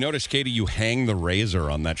 I noticed, Katie, you hang the razor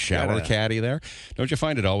on that shower caddy there. Don't you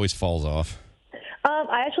find it always falls off?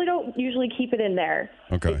 I actually don't usually keep it in there.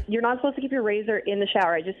 Okay. You're not supposed to keep your razor in the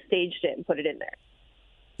shower. I just staged it and put it in there.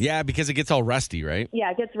 Yeah, because it gets all rusty, right? Yeah,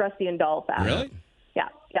 it gets rusty and dull fast. Really? Yeah.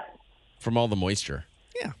 From all the moisture.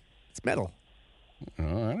 Yeah, it's metal.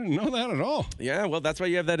 Oh, I didn't know that at all. Yeah, well, that's why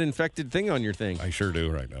you have that infected thing on your thing. I sure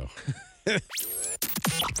do right now.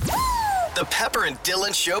 The Pepper and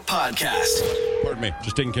Dylan Show podcast. Pardon me.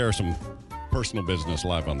 Just taking care of some personal business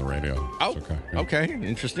live on the radio. Oh, It's okay. okay.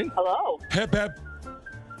 Interesting. Hello. Hep, hep.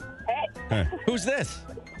 Hey. Who's this?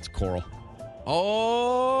 It's Coral.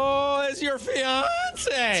 Oh, it's your fiance.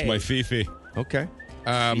 It's my Fifi. Okay.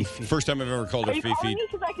 First time I've ever called her Are you Fifi. calling me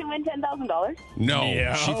because I can win $10,000? No,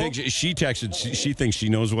 Yeah. she thinks she texted. She thinks she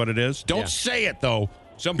knows what it is. Don't Yeah. say it though.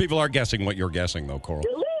 Some people are guessing what you're guessing though, Coral.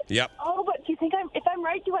 Really? Yep. Oh, but do you think if I'm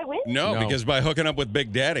right, do I win? No, No. because by hooking up with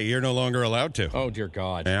Big Daddy, you're no longer allowed to. Oh, dear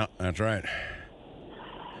God. Yeah, that's right.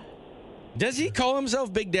 Does he call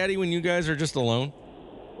himself Big Daddy when you guys are just alone?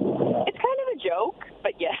 It's kind of a joke,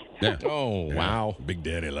 but yeah. Yeah. Oh, Yeah. wow. Big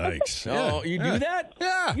Daddy likes. Oh, you do that?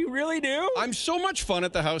 Yeah. You really do? I'm so much fun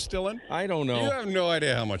at the house, Dylan. I don't know. You have no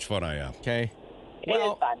idea how much fun I am. Okay. It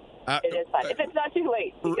is fun. It is fun. If it's not too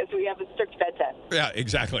late, because we have a strict bedtime. Yeah,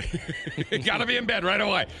 exactly. Got to be in bed right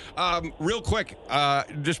away. Real quick,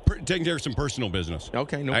 just taking care of some personal business.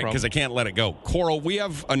 Okay, no problem. Because I can't let it go. Coral, we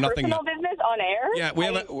have a nothing. Personal business on air? Yeah, we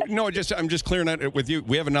have. I'm just clearing it with you.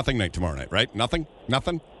 We have a nothing night tomorrow night, right? Nothing.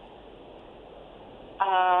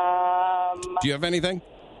 Do you have anything?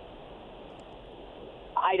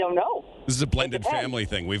 I don't know. This is a blended family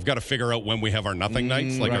thing. We've got to figure out when we have our nothing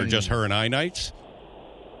nights, like our just her and I nights.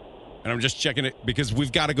 And I'm just checking it because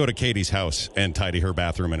we've got to go to Katie's house and tidy her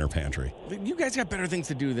bathroom and her pantry. You guys got better things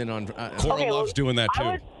to do than on. Coral loves doing that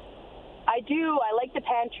too. I do. I like the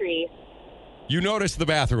pantry. You noticed the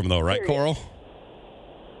bathroom though, right, Coral?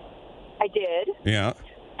 I did. Yeah.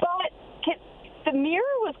 But the mirror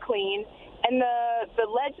was clean, and the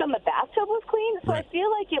ledge on the bathtub was clean, so I feel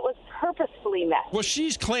like it was purposefully messy. Well,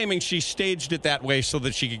 she's claiming she staged it that way so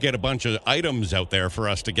that she could get a bunch of items out there for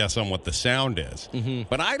us to guess on what the sound is. Mm-hmm.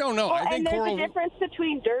 But I don't know. Well, I think and there's Coral. a difference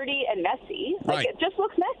between dirty and messy. Like, Right. it just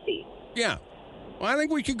looks messy. Yeah. Well, I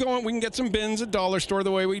think we could go and we can get some bins at Dollar Store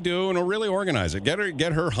the way we do, and we'll really organize it. Get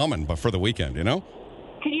her humming, but for the weekend, you know.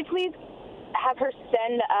 Could you please have her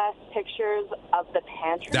send us pictures of the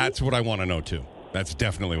pantry? That's what I want to know too. That's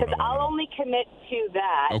definitely what I Because want to know. I'll only commit to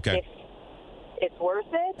that Okay. if it's worth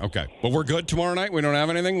it. Okay. Well, we're good tomorrow night. We don't have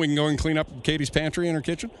anything. We can go and clean up Katie's pantry in her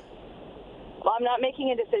kitchen. Well, I'm not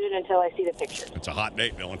making a decision until I see the picture. It's a hot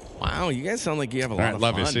date, Dylan. Wow, you guys sound like you have a All lot right, of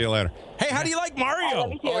love fun. you. See you later. Hey, how do you like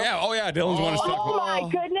Mario? Oh yeah. Dylan's want to see. Oh, my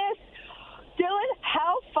goodness. Dylan,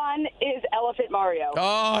 how fun is Elephant Mario?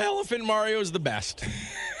 Oh, Elephant Mario is the best.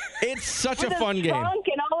 It's such With a fun the game. trunk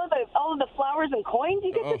and all of the flowers and coins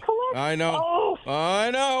you get to collect. I know. Oh,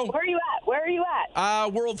 I know. where are you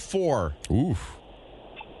at? World 4. Oof.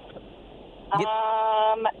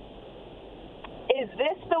 Is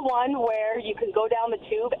this the one where you can go down the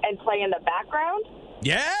tube and play in the background?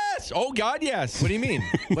 Yes. Oh, God, yes. What do you mean?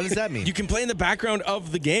 What does that mean? You can play in the background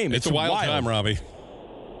of the game. It's a wild time, Robbie.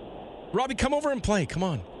 Robbie, come over and play. Come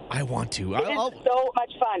on. I want to. It is so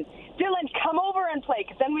much fun. Dylan, come over and play,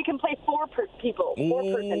 because then we can play four characters.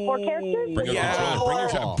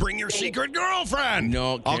 Bring your secret girlfriend.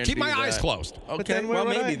 No, I'll can't keep my do eyes that. closed. Okay, well,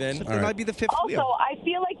 maybe then. So then I'd be the fifth Also, wheel. I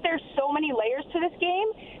feel like there's so many layers to this game,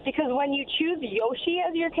 because when you choose Yoshi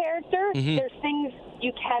as your character, there's things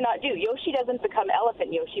you cannot do. Yoshi doesn't become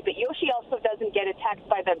Elephant Yoshi, but Yoshi also doesn't get attacked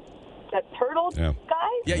by the turtle guys.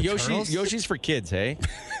 Yeah, Yoshi's for kids, hey?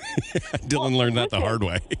 Dylan learned that the hard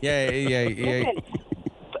way. Yeah.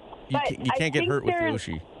 Listen, You can't get hurt with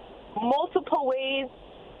Yoshi. Multiple ways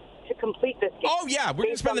to complete this game. Oh, yeah. We're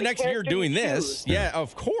going to spend the next year doing this. Yeah,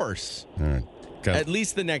 of course. All right. Okay. At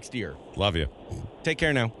least the next year. Love you. Take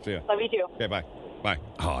care now. See ya. Love you too. Okay, bye. Bye.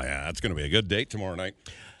 Oh, yeah, that's going to be a good date tomorrow night.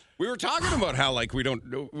 We were talking about how, like, we don't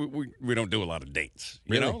do a lot of dates.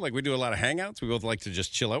 You know? Like, we do a lot of hangouts. We both like to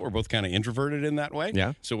just chill out. We're both kind of introverted in that way.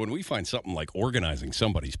 Yeah. So when we find something like organizing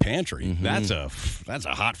somebody's pantry, that's a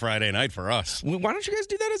hot Friday night for us. Well, why don't you guys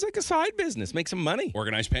do that as like a side business? Make some money.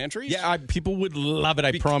 Organize pantries? Yeah, people would love it,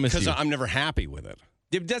 I promise you. Because I'm never happy with it.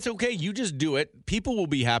 If that's okay. You just do it. People will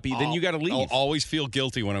be happy. Then you got to leave. I'll always feel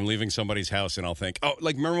guilty when I'm leaving somebody's house, and I'll think, oh,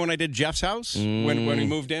 like remember when I did Jeff's house when we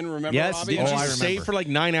moved in? Remember? Yes. Robbie? Did you stay for like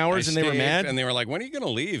 9 hours and they were mad? And they were like, when are you going to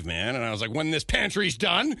leave, man? And I was like, when this pantry's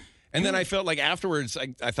done. And then I felt like afterwards,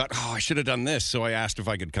 I thought, oh, I should have done this. So I asked if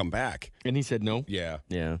I could come back. And he said no. Yeah.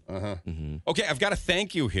 Yeah. Uh-huh. Okay, I've got a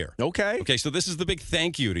thank you here. Okay, so this is the big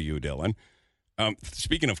thank you to you, Dylan.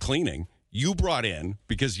 Speaking of cleaning, you brought in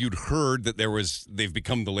because you'd heard that they've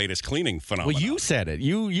become the latest cleaning phenomenon. Well, you said it.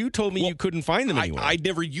 You told me you couldn't find them anywhere. I'd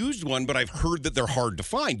never used one, but I've heard that they're hard to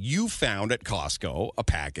find. You found at Costco a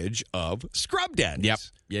package of Scrub Daddies. Yep.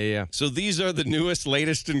 Yeah. So these are the newest,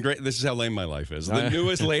 latest, and great. This is how lame my life is. The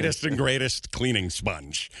newest, latest, and greatest cleaning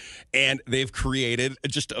sponge. And they've created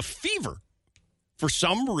just a fever. For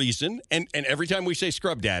some reason, and every time we say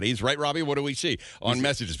Scrub Daddies, right, Robbie, what do we see? On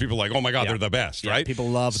messages, people are like, oh, my God, they're the best, right? People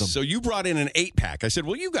love them. So you brought in an 8-pack. I said,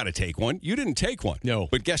 well, you got to take one. You didn't take one. No.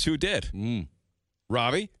 But guess who did?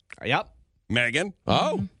 Robbie? Yep. Megan?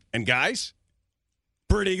 Oh. And guys?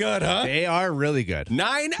 Pretty good, huh? They are really good.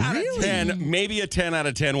 9 out of 10, maybe a 10 out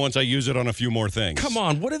of 10 once I use it on a few more things. Come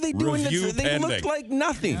on. What are they doing? Review They pending. look like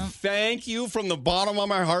nothing. Thank you from the bottom of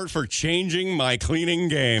my heart for changing my cleaning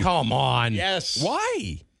game. Come on. Yes.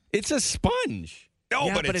 Why? It's a sponge. Oh,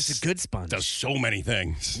 Yeah, but it's a good sponge. Does so many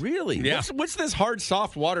things. Really? Yeah. What's this hard,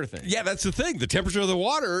 soft water thing? Yeah, that's the thing. The temperature of the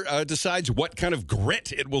water decides what kind of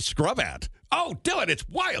grit it will scrub at. Oh, Dylan, it's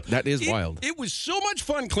wild. That is wild. It was so much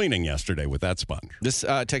fun cleaning yesterday with that sponge. This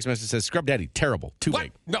text message says, Scrub Daddy, terrible. Too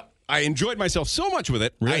big. No, I enjoyed myself so much with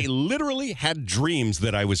it. Really? I literally had dreams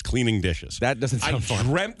that I was cleaning dishes. That doesn't sound fun. I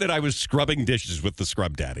dreamt that I was scrubbing dishes with the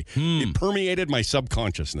Scrub Daddy. It permeated my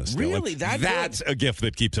subconsciousness. Really? Dylan. That's a gift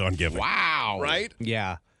that keeps on giving. Wow. Right?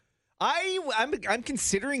 Yeah. I'm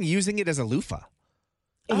considering using it as a loofah.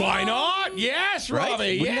 Why not? Yes, Right?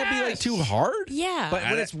 Robbie. Wouldn't that be like too hard? Yeah. But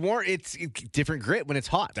when it's warm, it's different grit when it's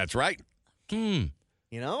hot. That's right.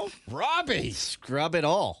 You know? Robbie. Scrub it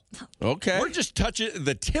all. Okay. We're just touching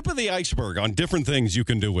the tip of the iceberg on different things you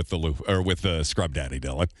can do with the Scrub Daddy,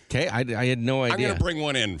 Dylan. Okay, I had no idea. I'm going to bring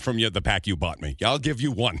one in from the pack you bought me. I'll give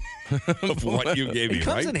you one of what you gave me, It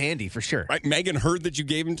comes right? in handy for sure. Right? Megan heard that you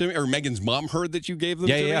gave them to me, or Megan's mom heard that you gave them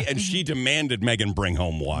to Yeah. me, and she demanded Megan bring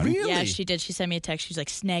home one. Yeah, she did. She sent me a text. She's like,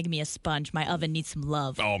 snag me a sponge. My oven needs some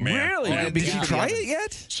love. Oh, man. Really? Oh, Did yeah. you try it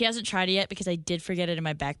yet? She hasn't tried it yet because I did forget it in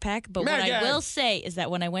my backpack. But what I Megan! will say is that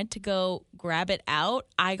when I went to go grab it out,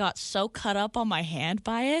 I got so cut up on my hand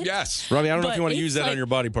by it. Yes. Robbie, I don't know But if you want to it's use that on like- your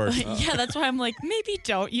body part. Yeah, that's why I'm like, maybe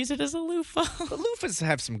don't use it as a loofah. But loofahs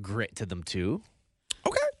have some grit to them too.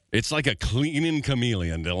 Okay. It's like a cleaning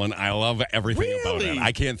chameleon, Dylan. I love everything about it. Really?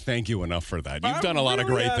 I can't thank you enough for that. You've I'm done a lot of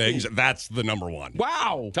really great happy. things. That's the number one.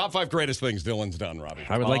 Wow. Top 5 greatest things Dylan's done, Robbie.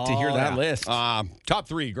 I would like to hear that yeah. list. Top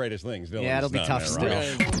 3 greatest things Dylan's Yeah, it'll be done tough there,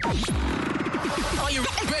 still. Robbie. Are you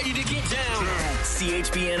ready to get down?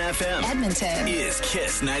 CHBN FM Edmonton. is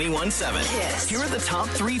Kiss 91.7. Kiss. Here are the top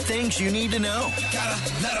 3 things you need to know. Gotta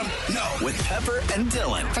let them know. With Pepper and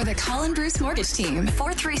Dylan. For the Colin Bruce Mortgage Team,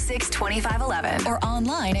 436-2511 or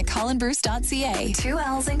online at colinbruce.ca. 2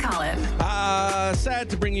 L's in Colin. Sad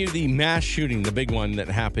to bring you the mass shooting, the big one that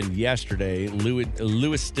happened yesterday,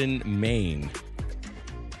 Lewiston, Maine.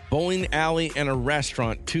 Bowling alley and a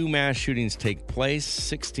restaurant, 2 mass shootings take place.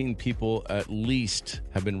 16 people at least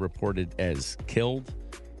have been reported as killed.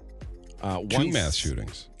 2 mass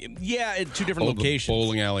shootings. Yeah, at 2 different The locations.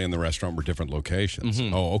 bowling alley and the restaurant were different locations.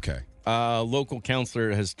 Oh, okay. Local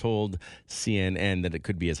counselor has told CNN that it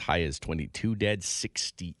could be as high as 22 dead,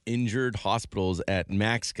 60 injured. Hospitals at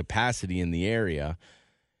max capacity in the area.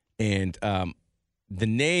 And the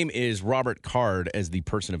name is Robert Card as the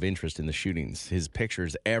person of interest in the shootings. His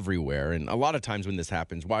picture's everywhere. And a lot of times when this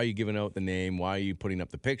happens, why are you giving out the name? Why are you putting up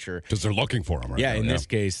the picture? Because they're looking for him right Yeah, now. in this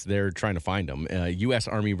case, they're trying to find him. U.S.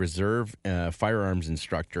 Army Reserve firearms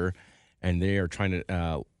instructor, and they are trying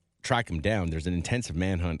to track him down. There's an intensive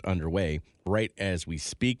manhunt underway right as we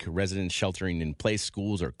speak. Residents sheltering in place.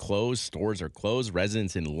 Schools are closed. Stores are closed.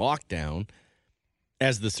 Residents in lockdown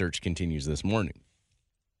as the search continues this morning.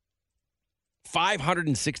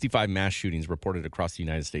 565 mass shootings reported across the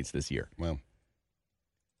United States this year. Well,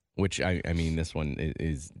 which, I mean, this one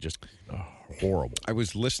is just horrible. I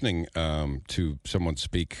was listening to someone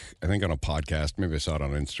speak, I think on a podcast, maybe I saw it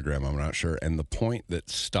on Instagram, I'm not sure, and the point that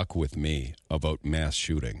stuck with me about mass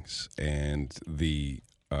shootings and the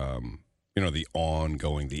the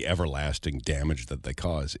ongoing, the everlasting damage that they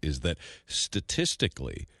cause is that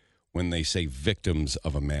statistically, when they say victims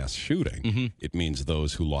of a mass shooting, it means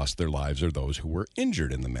those who lost their lives or those who were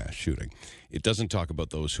injured in the mass shooting. It doesn't talk about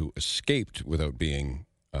those who escaped without being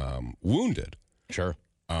wounded. Sure.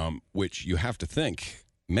 Which you have to think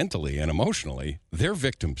mentally and emotionally, they're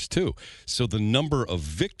victims too. So the number of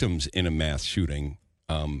victims in a mass shooting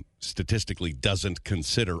statistically doesn't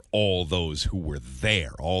consider all those who were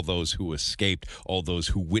there, all those who escaped, all those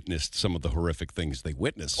who witnessed some of the horrific things they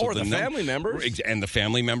witnessed. So Or the family members. And the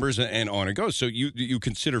family members, and on it goes. So you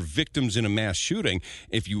consider victims in a mass shooting.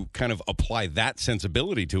 If you kind of apply that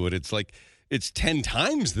sensibility to it, it's like it's 10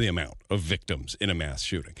 times the amount of victims in a mass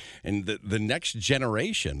shooting. And the next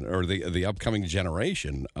generation, or the upcoming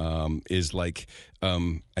generation, is like,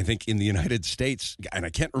 I think in the United States, and I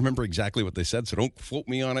can't remember exactly what they said, so don't quote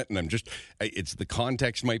me on it. And it's the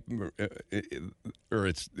context or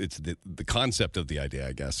it's the concept of the idea,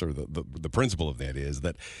 I guess, or the principle of the idea is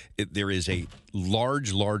that there is a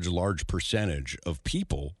large percentage of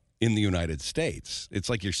people in the United States. It's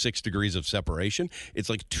like your 6 degrees of separation.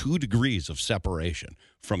 It's like 2 degrees of separation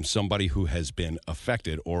from somebody who has been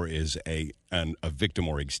affected or is a victim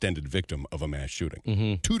or extended victim of a mass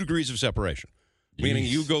shooting. 2 degrees of separation. Meaning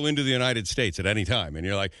you go into the United States at any time and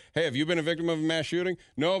you're like, hey, have you been a victim of a mass shooting?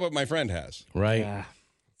 No, but my friend has. Right. Yeah,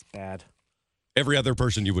 it's bad. Every other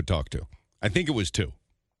person you would talk to. I think it was 2.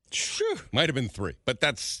 Might have been 3, but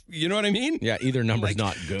that's, you know what I mean? Yeah, either number's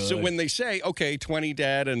not good. So when they say, okay, 20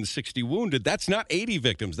 dead and 60 wounded, that's not 80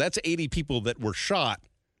 victims. That's 80 people that were shot,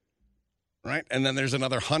 right? And then there's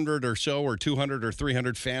another 100 or so or 200 or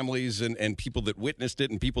 300 families and people that witnessed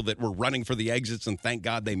it and people that were running for the exits, and thank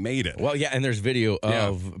God they made it. Well, yeah, and there's video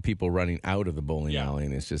of people running out of the bowling alley,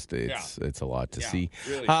 and it's just, it's a lot to see.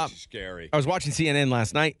 Really scary. I was watching CNN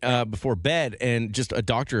last night before bed, and just a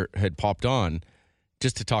doctor had popped on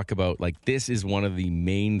just to talk about, like, this is one of the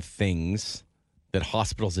main things that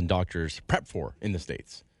hospitals and doctors prep for in the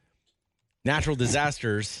States. Natural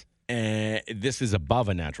disasters. This is above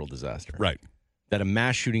a natural disaster. Right. That a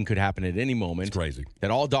mass shooting could happen at any moment. It's crazy. That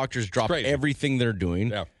all doctors drop everything they're doing.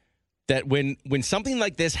 Yeah. That when something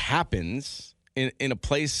like this happens in a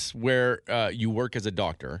place where you work as a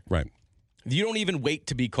doctor, right, you don't even wait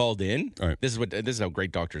to be called in. Right. This is how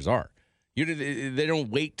great doctors are. They don't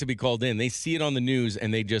wait to be called in. They see it on the news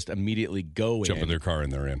and they just immediately jump in their car and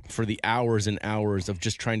they're in for the hours and hours of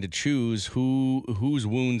just trying to choose whose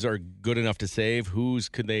wounds are good enough to save, whose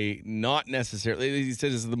could they not necessarily. He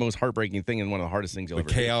says this is the most heartbreaking thing and one of the hardest things you'll ever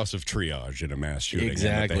do. The chaos of triage in a mass shooting.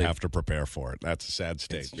 Exactly. And that they have to prepare for it. That's a sad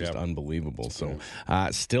state. It's just unbelievable. So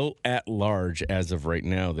still at large as of right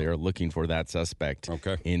now. They are looking for that suspect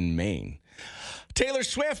in Maine. Taylor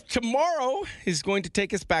Swift tomorrow is going to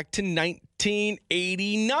take us back to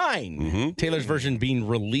 1989. Taylor's version being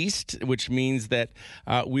released, which means that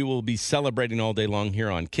we will be celebrating all day long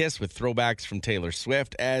here on KISS with throwbacks from Taylor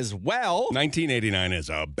Swift as well. 1989 is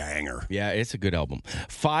a banger. Yeah, it's a good album.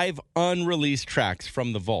 5 unreleased tracks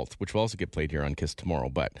from the vault, which will also get played here on KISS tomorrow.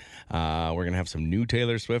 But we're going to have some new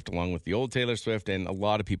Taylor Swift along with the old Taylor Swift, and a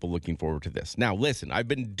lot of people looking forward to this. Now, listen, I've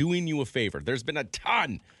been doing you a favor. There's been a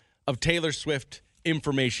ton of Taylor Swift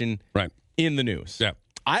information in the news. Yeah.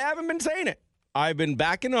 I haven't been saying it. I've been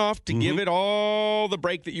backing off to give it all the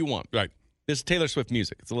break that you want. Right. This is Taylor Swift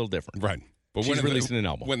music. It's a little different. Right. But she's releasing an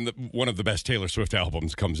album. When one of the best Taylor Swift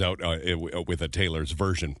albums comes out with a Taylor's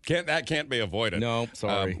version, can't be avoided. No,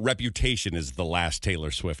 sorry. Reputation is the last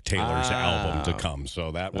Taylor's album to come,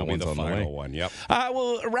 so that will be the final one. Yep.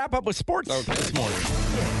 We'll wrap up with sports this morning.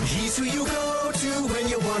 He's who you go to when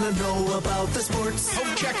you want to know about the sports.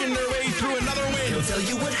 Hope checking their way through another win. He'll tell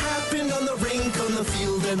you what happened on the rink, on the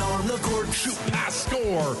field, and on the court. Shoot, pass,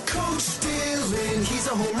 score. Coach Dillon, he's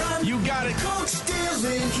a home run. You got it. Coach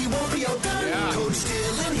Dillon, he won't be outdone. Yeah. Coach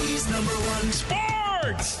Dillon, he's number one.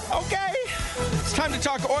 Sports! Okay. It's time to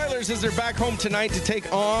talk Oilers as they're back home tonight to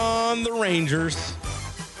take on the Rangers.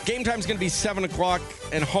 Game time's going to be 7 o'clock,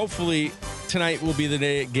 and hopefully tonight will be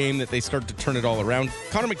the game that they start to turn it all around.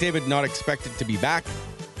 Connor McDavid not expected to be back.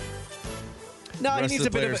 No, he needs a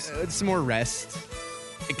bit of some more rest.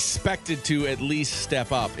 Expected to at least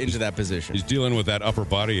step up into that position. He's dealing with that upper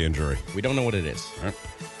body injury. We don't know what it is. Right.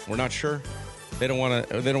 We're not sure. They don't want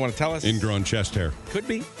to tell us. Ingrown chest hair. Could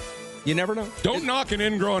be. You never know. Don't knock an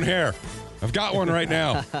ingrown hair. I've got one right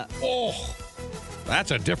now. Oh, that's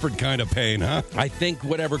a different kind of pain, huh? I think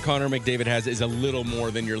whatever Connor McDavid has is a little more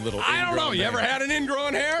than your little I don't know. hair. You ever had an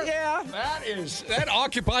ingrown hair? Yeah. That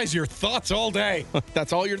occupies your thoughts all day.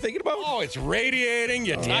 That's all you're thinking about? Oh, it's radiating.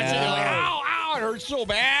 You touch it, you're like, ow, ow, it hurts so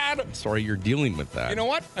bad. Sorry you're dealing with that. You know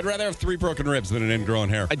what? I'd rather have 3 broken ribs than an ingrown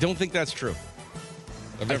hair. I don't think that's true.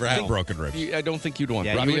 I've never had broken ribs. I don't think you'd want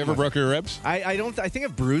that. Robbie, you ever broke your ribs? I don't. I think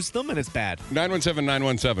I've bruised them, and it's bad.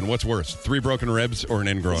 917-917. What's worse, 3 broken ribs or an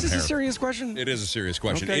ingrown hair? Is this a serious question? It is a serious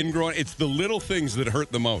question. Okay. Ingrown, it's the little things that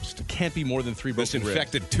hurt the most. It can't be more than 3 broken This ribs.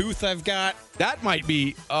 infected tooth I've got. That might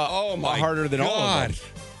be harder than all of them.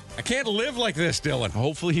 I can't live like this, Dylan.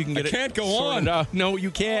 Hopefully you can get it. I can't go on. No,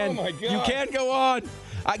 you can. Oh, my God. You can't go on.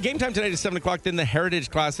 Game time tonight is 7 o'clock. Then the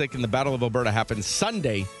Heritage Classic and the Battle of Alberta happens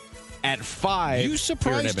Sunday at 5. You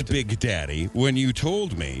surprised Big Daddy when you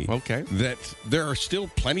told me that there are still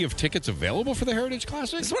plenty of tickets available for the Heritage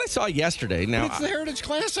Classic? This is what I saw yesterday. Now, but it's the Heritage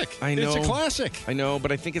Classic. I know. It's a classic. I know,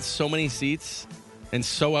 but I think it's so many seats and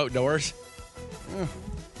so outdoors.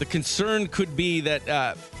 The concern could be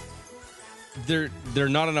that there are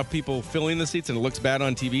not enough people filling the seats and it looks bad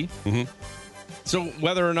on TV. Mm-hmm. So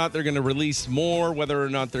whether or not they're going to release more, whether or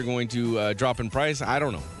not they're going to drop in price, I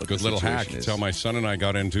don't know. Good little hack. That's how my son and I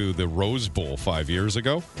got into the Rose Bowl 5 years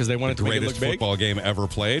ago. Because they wanted to make it look big? The greatest football game ever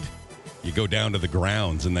played. You go down to the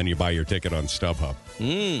grounds and then you buy your ticket on StubHub.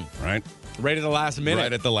 Right? Right at the last minute.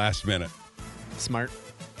 Right at the last minute. Smart.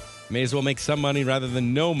 May as well make some money rather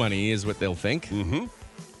than no money is what they'll think. Mm-hmm.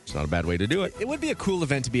 It's not a bad way to do it. It would be a cool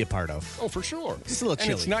event to be a part of. Oh, for sure. Just a little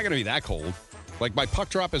chilly. And it's not going to be that cold. Like my puck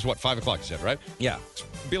drop is 5 o'clock, you said, right? Yeah.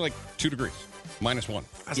 It'd be like 2 degrees. -1.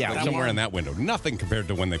 Yeah, Like somewhere in that window. Nothing compared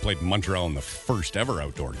to when they played Montreal in the first ever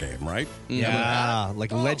outdoor game, right? Yeah, like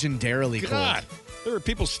legendarily God, cold. there are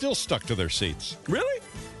people still stuck to their seats. Really?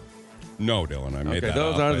 No, Dylan, I made that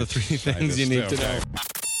those up. are the three things you need to know.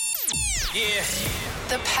 Yeah.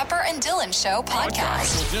 The Pepper and Dylan Show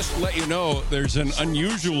podcast. Well, just to let you know, there's an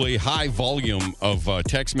unusually high volume of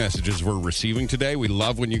text messages we're receiving today. We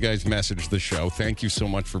love when you guys message the show. Thank you so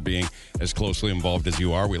much for being as closely involved as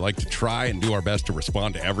you are. We like to try and do our best to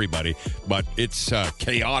respond to everybody, but it's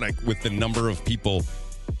chaotic with the number of people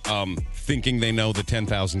thinking they know the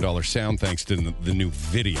 $10,000 sound thanks to the new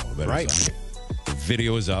video. That is up. The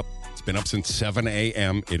video is up. It's been up since 7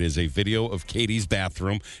 a.m. It is a video of Katie's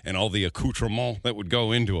bathroom and all the accoutrements that would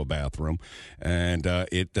go into a bathroom. And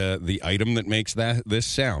the item that makes this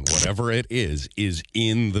sound, whatever it is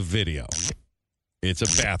in the video. It's a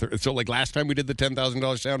bathroom. So like last time we did the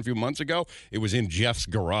 $10,000 sound a few months ago, it was in Jeff's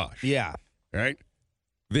garage. Yeah. Right?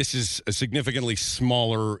 This is a significantly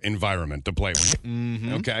smaller environment to play with.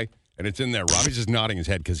 Mm-hmm. Okay? And it's in there. Robbie's just nodding his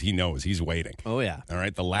head because he knows. He's waiting. Oh, yeah. All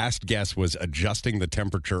right. The last guess was adjusting the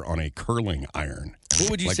temperature on a curling iron. What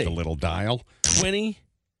would you say? Like the little dial. 20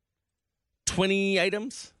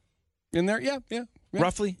 items? In there? Yeah.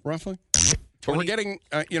 Roughly? But we're getting,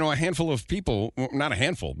 a handful of people. Well, not a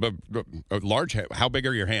handful, but a large. How big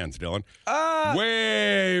are your hands, Dylan?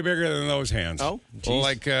 Way bigger than those hands. Oh, geez.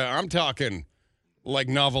 Like, I'm talking like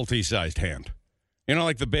novelty-sized hand. You know,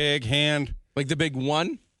 like the big hand. Like the big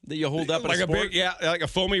one that you hold up at like a sport? like a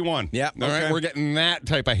foamy one. Yeah. All right. Okay. We're getting that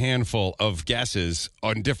type of handful of guesses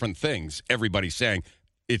on different things. Everybody's saying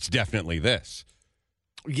it's definitely this.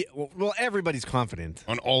 Yeah, well, everybody's confident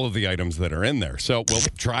on all of the items that are in there. So we'll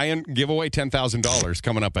try and give away $10,000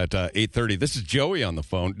 coming up at 8:30. This is Joey on the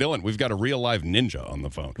phone. Dylan, we've got a real live ninja on the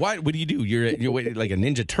phone. What do you do? You're like a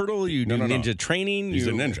ninja turtle? You do ninja training? He's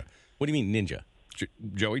a ninja. What do you mean ninja?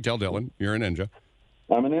 Joey, tell Dylan you're a ninja.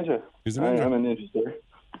 I'm a ninja. He's a ninja. I'm a ninja, sir.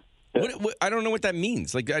 What, I don't know what that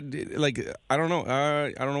means. I don't know.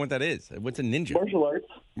 I don't know what that is. What's a ninja? Martial arts.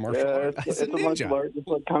 It's a martial art. It's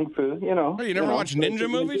like kung fu. Oh, you never watched ninja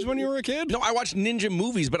movies when you were a kid? No, I watched ninja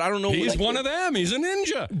movies, but I don't know. He's one of them. He's a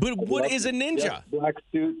ninja. But what is a ninja? Yeah, black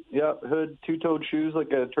suit. Yeah, hood, two-toed shoes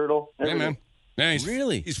like a turtle. Hey, man. Yeah,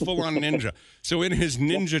 Really? He's full-on ninja. So in his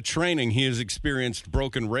ninja training, he has experienced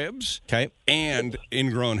broken ribs and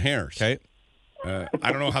ingrown hairs. Okay. I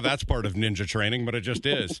don't know how that's part of ninja training, but it just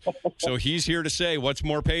is. So he's here to say what's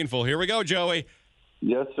more painful. Here we go, Joey.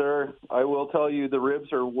 Yes, sir. I will tell you the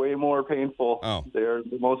ribs are way more painful. Oh. They are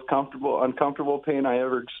the most uncomfortable pain I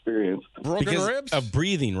ever experienced. Broken ribs? Of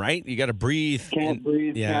breathing, right? You got to breathe. Can't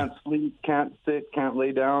breathe, can't sleep, can't sit, can't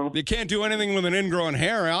lay down. You can't do anything with an ingrown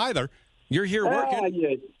hair either. You're here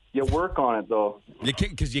working. You work on it, though. You can't,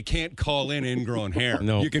 because you can't call in ingrown hair.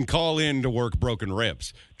 No. You can call in to work broken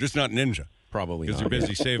ribs, just not ninja. Probably because you're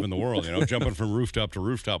busy saving the world, jumping from rooftop to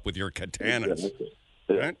rooftop with your katanas.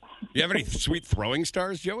 Right? You have any sweet throwing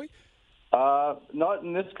stars, Joey? Not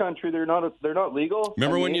in this country. They're not legal.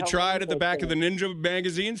 Remember when you tried at the back of the Ninja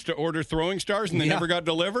magazines to order throwing stars and they never got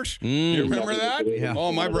delivered? You remember that? Yeah.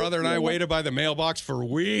 Oh, my brother and I waited by the mailbox for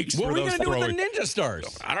weeks. What for were you those going to do with throwing. the ninja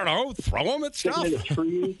stars? I don't know. Throw them at stuff.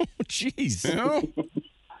 Jeez. You know?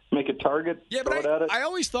 Make a target. Yeah, throw but it at it. I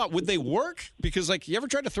always thought, would they work? Because, you ever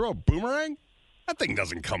tried to throw a boomerang? That thing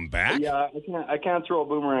doesn't come back. Yeah, I can't throw a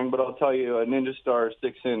boomerang, but I'll tell you, a ninja star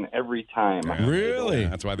sticks in every time. Yeah. Really?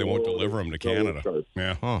 That's why they won't deliver them to Canada.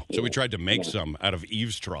 Yeah. Huh. So we tried to make some out of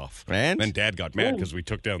Eve's trough. And? Then Dad got mad because we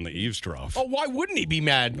took down the Eve's trough. Oh, why wouldn't he be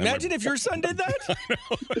mad? Imagine if your son did that.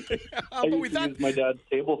 I used to use my dad's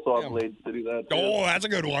table saw blades to do that. Oh, that's a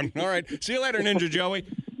good one. All right. See you later, Ninja Joey.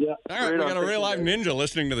 Yeah. All right, we got a real live ninja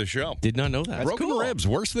listening to the show. Did not know that. Broken ribs,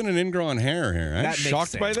 worse than an ingrown hair here. I'm That makes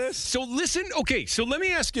shocked by sense. this. So listen, okay, so let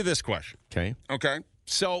me ask you this question. Okay.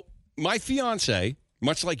 So my fiance,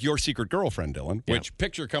 much like your secret girlfriend, Dylan, which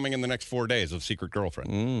picture coming in the next 4 days of secret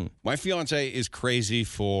girlfriend. My fiance is crazy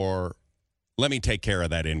for, let me take care of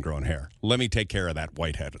that ingrown hair. Let me take care of that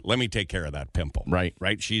whitehead. Let me take care of that pimple. Right.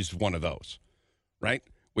 Right? She's one of those. Right?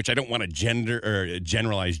 Which I don't want to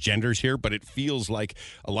generalize genders here, but it feels like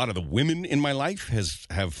a lot of the women in my life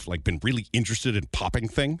have been really interested in popping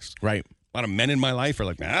things. Right. A lot of men in my life are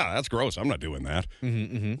like, that's gross. I'm not doing that.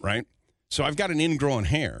 Right? So I've got an ingrown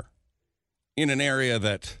hair in an area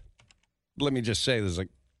that, let me just say,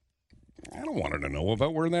 I don't want her to know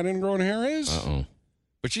about where that ingrown hair is. Uh-oh.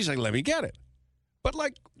 But she's like, let me get it. But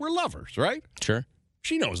we're lovers, right? Sure.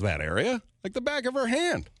 She knows that area like the back of her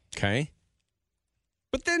hand. Okay.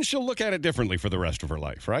 But then she'll look at it differently for the rest of her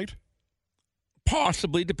life, right?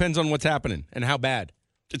 Possibly. Depends on what's happening and how bad.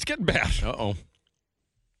 It's getting bad. Uh-oh.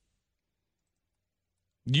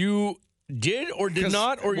 You did or did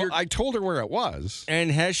not? Or I told her where it was.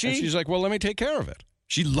 And has she? And she's like, well, let me take care of it.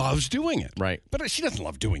 She loves doing it. Right. But she doesn't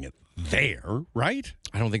love doing it there, right?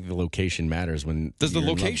 I don't think the location matters when. Does the you're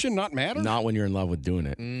in location love. not matter? Not when you're in love with doing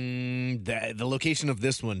it. The location of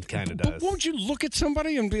this one kind of does. But won't you look at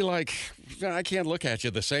somebody and be like, I can't look at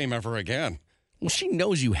you the same ever again? Well, she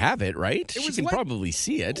knows you have it, right? It She was can like- probably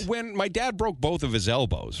see it. When my dad broke both of his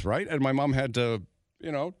elbows, right? And my mom had to,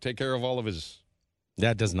 take care of all of his...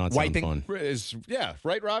 That does not Wiping. sound fun. Yeah,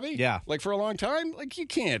 right, Robbie? Yeah. Like for a long time, like you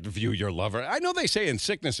can't view your lover. I know they say in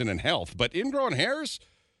sickness and in health, but ingrown hairs,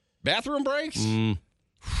 bathroom breaks,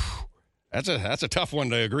 that's a tough one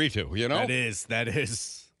to agree to, you know? That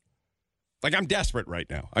is. Like I'm desperate right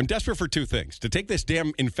now. I'm desperate for two things. To take this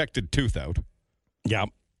damn infected tooth out. Yeah.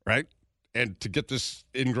 Right? And to get this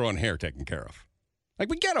ingrown hair taken care of. Like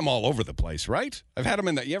we get them all over the place, right? I've had them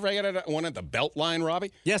in you ever get one at the belt line,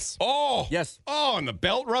 Robbie? Yes. Oh. Yes. Oh, and the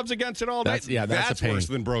belt rubs against it all day. That's a pain. Worse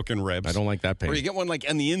than broken ribs. I don't like that pain. Or you get one like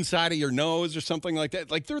on the inside of your nose or something like that.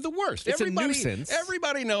 Like they're the worst. It's a nuisance.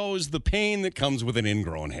 Everybody knows the pain that comes with an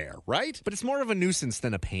ingrown hair, right? But it's more of a nuisance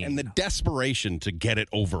than a pain. And the desperation to get it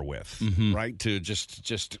over with, right? To just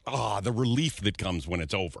the relief that comes when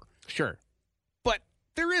it's over. Sure. But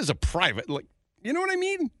there is a private, you know what I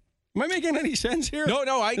mean? Am I making any sense here? No,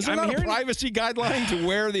 Is there I'm not a hearing privacy guideline to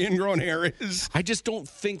where the ingrown hair is? I just don't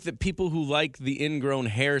think that people who like the ingrown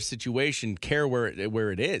hair situation care where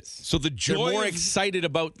it is. So the joy They're more of- excited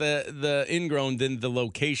about the ingrown than the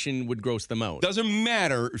location would gross them out. Doesn't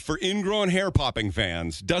matter for ingrown hair popping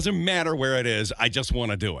fans. Doesn't matter where it is. I just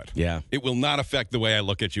want to do it. Yeah. It will not affect the way I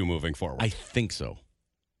look at you moving forward. I think so.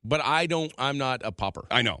 But I'm not a popper.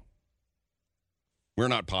 I know. We're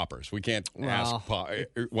not poppers. We can't ask.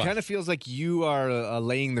 Kind of feels like you are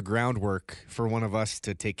laying the groundwork for one of us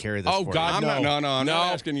to take care of this. Oh, for God, you. I'm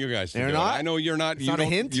not asking you guys to You're do not? it. I know you're not. It's You not a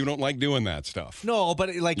don't, hint? You don't like doing that stuff. No,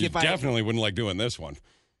 but like You if I definitely wouldn't like doing this one.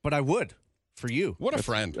 but I would for you. What a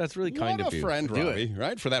friend. That's really kind what of a you. friend, Do Robbie,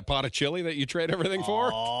 right? For that pot of chili that you trade everything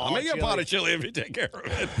for. I'll make you a pot of chili if you take care of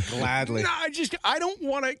it. Gladly. No, I don't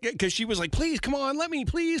want to, because she was like, please, come on,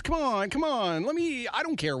 come on, let me, I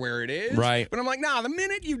don't care where it is. Right. But I'm like, nah, the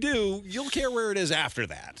minute you do, you'll care where it is after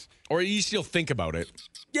that. Or you still think about it.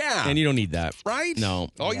 Yeah. And you don't need that. Right? No.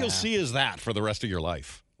 All you'll see is that for the rest of your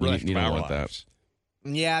life. You Rest don't of our want that. lives.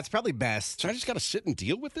 Yeah, it's probably best. So I just got to sit and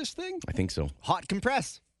deal with this thing? I think so. Hot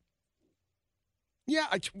compress. Yeah,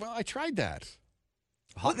 I tried that.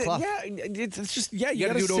 Hot cloth. Yeah, it's just, you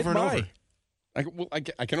gotta do it over and over.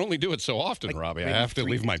 I can only do it so often, Robbie. I have to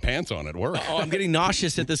leave my pants on at work. Oh, I'm getting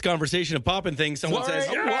nauseous at this conversation of popping things. Someone says,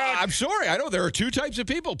 Well, I'm sorry. I know there are two types of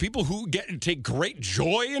people. People who take great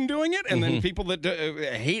joy in doing it, and then people that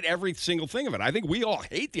hate every single thing of it. I think we all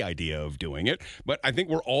hate the idea of doing it, but I think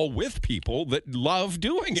we're all with people that love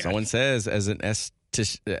doing it. someone says, as an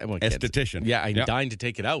esthetician. Yeah, I'm dying to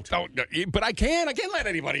take it out. Oh, but I can't let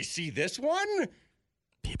anybody see this one.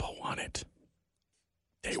 People want it.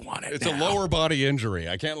 They want it. It's now. a lower body injury.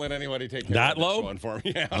 I can't let anybody take care That of this low? one for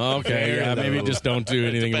me. Yeah. Okay, yeah, maybe just don't do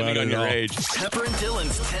anything about Depending it on at your all. age. Pepper and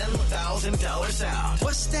Dylan's $10,000 sound.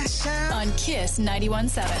 What's that sound? On Kiss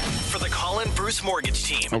 91.7. For the Colin Bruce Mortgage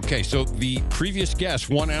Team. Okay, so the previous guess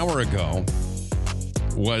 1 hour ago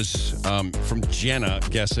was from Jenna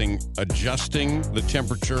guessing adjusting the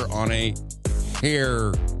temperature on a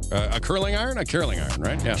hair, a curling iron,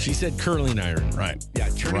 right? Yeah. She said curling iron. Right. Yeah,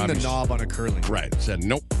 turning Robbie's- the knob on a curling. Right. Said,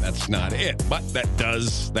 nope, that's not it. But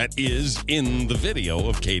that is in the video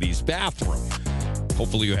of Katie's bathroom.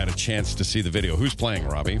 Hopefully you had a chance to see the video. Who's playing,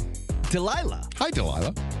 Robbie? Delilah. Hi,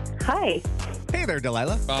 Delilah. Hi. Hey there,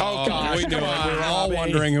 Delilah. Oh, gosh, we knew come it. on, We were all Robbie.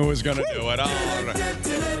 wondering who was going to do it. All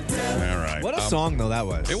right. What a song though that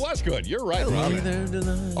was. It was good. You're right, Robbie. There,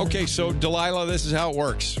 Delilah. Okay, so Delilah, this is how it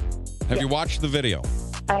works. Have you watched the video?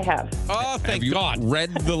 I have. Oh, Have thank you God.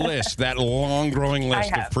 read the list, that long growing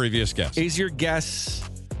list of have. previous guests? Is your guess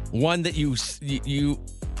one that you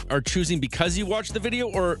are choosing because you watched the video,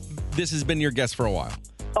 or this has been your guess for a while?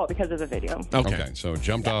 Oh, because of the video. Okay, so it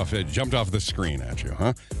jumped off the screen at you,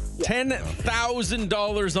 huh?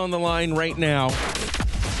 $10,000 on the line right now.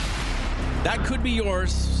 That could be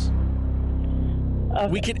yours. Okay.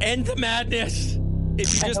 We could end the madness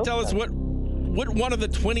if you I just hope tell us so. what one of the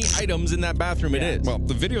 20 items in that bathroom it is. Well,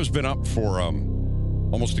 the video's been up for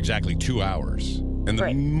almost exactly 2 hours. And the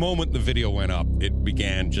Right. moment the video went up, it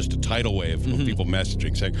began just a tidal wave of people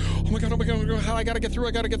messaging saying, oh my God, how I got to get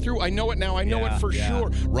through. I know it now. I know it for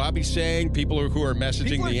sure. Robbie's saying people who are messaging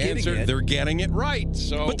People are the getting answer, it. they're getting it right.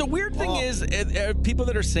 So, But the weird thing is, people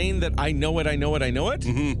that are saying that I know it,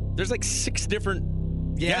 there's like 6 different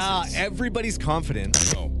Yeah, guesses. everybody's confident.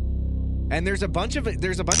 So, And there's a bunch of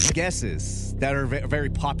guesses that are very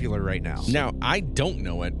popular right now. Now, I don't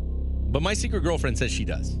know it, but my secret girlfriend says she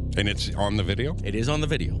does. And it's on the video? It is on the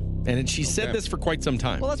video. And she said this for quite some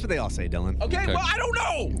time. Well, that's what they all say, Dylan. Okay, well, I don't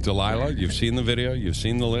know. Delilah, you've seen the video. You've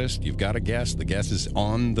seen the list. You've got a guess. The guess is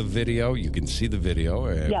on the video. You can see the video.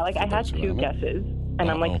 Yeah, like I had 2 guesses,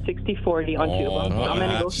 and I'm like 60-40 on 2 of them. So I'm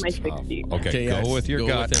going to go with my 60. Okay, go with your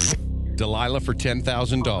gut. Delilah for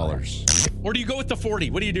 $10,000. Or do you go with the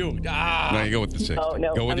 40? What do you do? No, you go with the 60. Oh,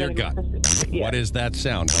 no, go with I'm your gonna gut. go with the 60, yeah. What is that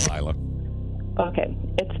sound, Delilah? Okay,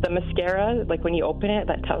 it's the mascara. Like when you open it,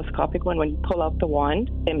 that telescopic one, when you pull out the wand,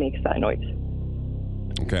 it makes that noise.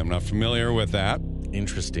 Okay, I'm not familiar with that.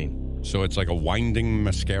 Interesting. So it's like a winding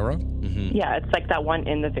mascara? Mm-hmm. Yeah, it's like that one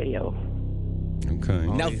in the video. Okay.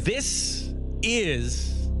 Now, this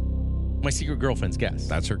is my secret girlfriend's guess.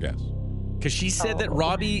 That's her guess. Because she said that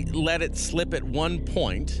Robbie let it slip at one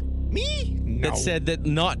point. Me? No. That said that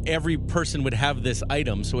not every person would have this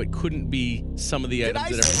item, so it couldn't be some of the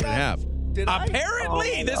items that everyone would have.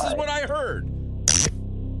 Apparently, this is what I heard.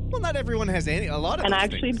 Well, not everyone has a lot of And those I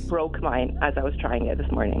actually things. broke mine as I was trying it this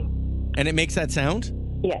morning. And it makes that sound?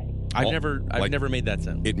 Yeah. I've never made that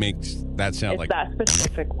sound. It makes that sound It's like that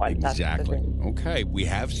specific one. exactly. Okay, we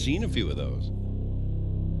have seen a few of those.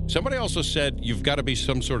 Somebody also said you've got to be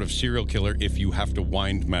some sort of serial killer if you have to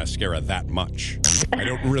wind mascara that much. I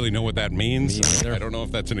don't really know what that means. I don't know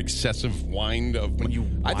if that's an excessive wind of when you.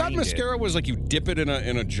 I thought mascara was like you dip it in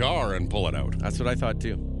a jar and pull it out. That's what I thought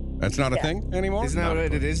too. That's not a thing anymore. Isn't that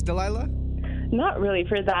what it is, Delilah? Not really.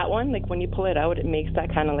 For that one, like when you pull it out, it makes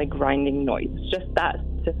that kind of like grinding noise. It's just that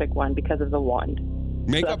specific one because of the wand.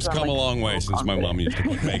 Makeup's So that's come why a I'm, long way since my mom used to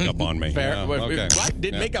put makeup on me. Fair. Yeah, What, okay. what?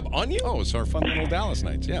 Did makeup on you? Oh, it's our fun little Dallas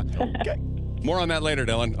nights. Yeah. Okay. More on that later,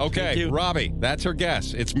 Dylan. Okay, Thank you. Robbie, that's her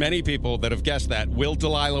guess. It's many people that have guessed that. Will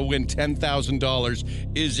Delilah win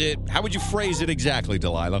 $10,000? Is it, how would you phrase it exactly,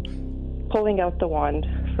 Delilah? Pulling out the wand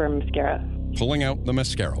for mascara. Pulling out the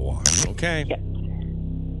mascara wand. Okay. Yeah.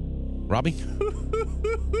 Robbie?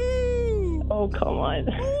 Oh, come on.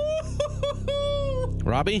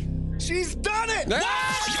 Robbie? She's done it!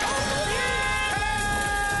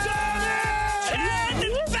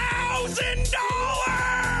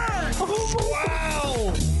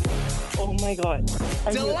 Wow. Oh, my God.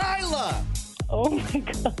 Delilah! Oh, my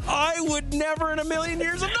God. I would never in a million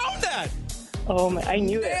years have known that. Oh, my, I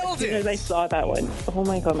knew it as soon as I saw that one. Oh,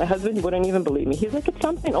 my God. My husband wouldn't even believe me. He's like, it's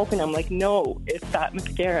something open. I'm like, no, it's that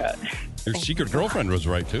mascara. Your secret girlfriend was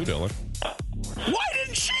right, too, Dylan. Why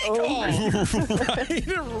didn't she call?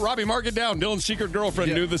 Right? Robbie, mark it down. Dylan's secret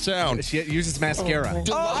girlfriend knew the sound. She uses mascara. Oh,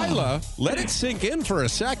 Delilah, let it sink in for a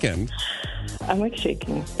second. I'm like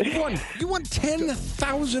shaking. You won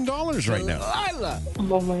 $10,000 right now. Delilah!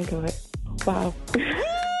 Oh, my God. Wow.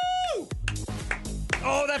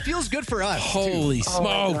 Oh, that feels good for us. Holy Oh,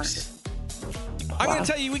 my smokes. I'm going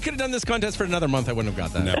to tell you, we could have done this contest for another month. I wouldn't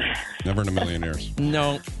have got that. Never in a million years.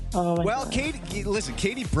 No. Oh, my Well, God.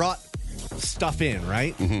 Katie brought stuff in,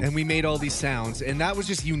 right? Mm-hmm. And we made all these sounds, and that was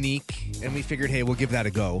just unique. And we figured, hey, we'll give that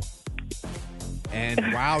a go. And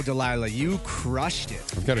wow, Delilah, you crushed it.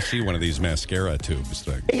 I've got to see one of these mascara tubes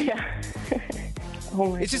things. Yeah.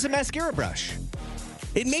 Oh, my It's just a mascara brush.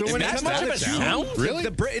 It makes So when it that comes much out of a the sound? Really?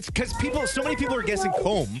 It's because so many people are guessing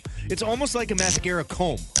comb. It's almost like a mascara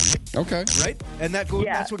comb, Okay. right? And that goes.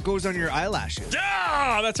 Yeah. That's what goes on your eyelashes.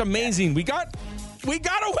 Ah, that's amazing. We got a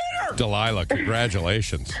winner. Delilah,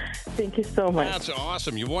 congratulations. Thank you so much. That's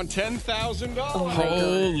awesome. You won $10,000.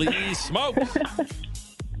 Holy smokes.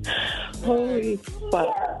 Holy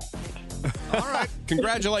fuck. All right.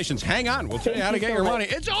 Congratulations. Hang on. We'll tell you how to Thank you get so your much. money.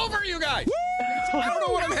 It's over, you guys. I don't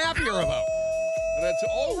know what I'm happier about. But it's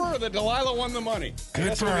over that Delilah won the money.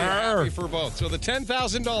 Good for we'll be her. happy for both. So the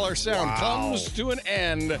 $10,000 sound comes to an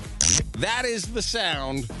end. That is the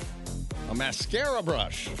sound. A mascara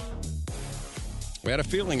brush. We had a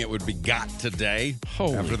feeling it would be got today.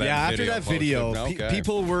 After that After that video, posted. Okay.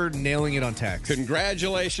 people were nailing it on text.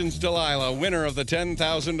 Congratulations, Delilah, winner of the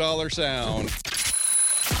 $10,000 sound.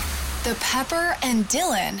 The Pepper and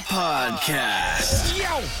Dylan Podcast. Yo,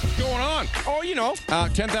 what's going on? Oh, you know.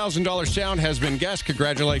 $10,000 sound has been guessed.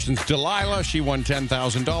 Congratulations, Delilah. She won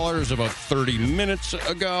 $10,000 about 30 minutes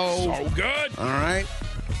ago. So good. All right.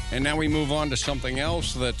 And now we move on to something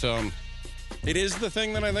else that it is the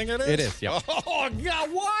thing that I think it is. It is, yeah. Oh, God,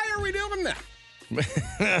 why are we doing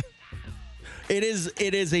that? It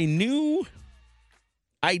is a new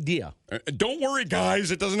idea. Don't worry,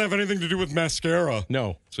 guys. It doesn't have anything to do with mascara.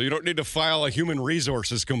 No. So you don't need to file a human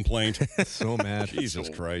resources complaint. So mad. Jesus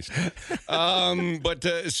Christ.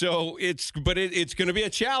 So it's going to be a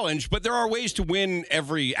challenge, but there are ways to win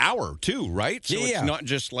every hour too, right? So it's not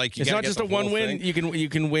just like it's not just a one win. Thing. You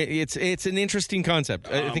can win. It's an interesting concept.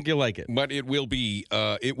 I think you'll like it. But it will be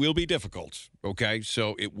difficult. Okay,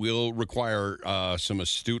 so it will require some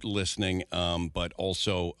astute listening, but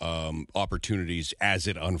also opportunities as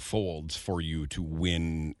it unfolds for you to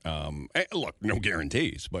win. Look, no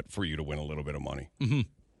guarantees, but for you to win a little bit of money. Mm-hmm.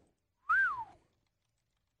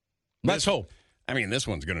 Let's hope. I mean, this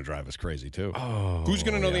one's going to drive us crazy too. Oh, who's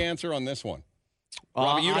going to know the answer on this one?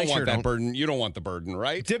 Robbie, you don't want that burden. You don't want the burden,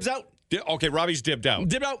 right? Dibs out. Okay, Robbie's dibbed out.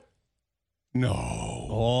 Dib out. No.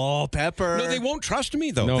 Oh, Pepper. No, they won't trust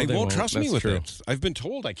me, though. No, they won't trust me with true. it. I've been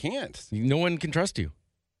told I can't. No one can trust you.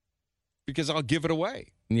 Because I'll give it away.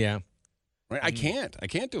 Yeah. Right? I can't. I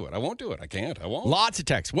can't do it. I won't do it. I can't. I won't. Lots of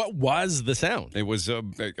texts. What was the sound? It was,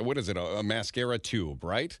 what is it, a mascara tube,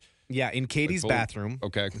 right? Yeah, in Katie's bathroom.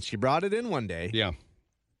 Okay. She brought it in one day. Yeah.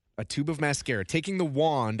 A tube of mascara, taking the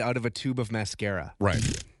wand out of a tube of mascara.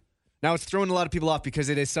 Right. Now it's throwing a lot of people off because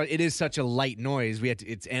it is such a light noise.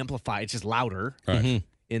 It's amplified. It's just louder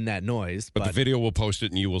in that noise. But the video will post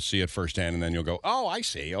it and you will see it firsthand, and then you'll go, "Oh, I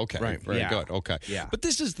see. Okay, Right. very Yeah. good. Okay." Yeah. But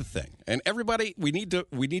this is the thing, and everybody, we need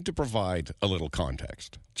to provide a little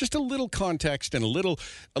context, just a little context, and a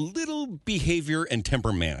little behavior and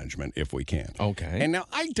temper management if we can. Okay. And now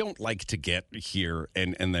I don't like to get here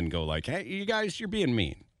and then go like, "Hey, you guys, you're being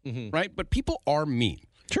mean," right? But people are mean.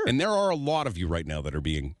 Sure. And there are a lot of you right now that are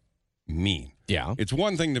being mean. Yeah. It's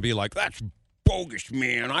one thing to be like, "That's bogus,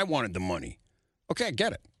 man. I wanted the money." Okay, I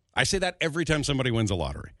get it. I say that every time somebody wins a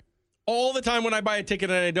lottery. All the time when I buy a ticket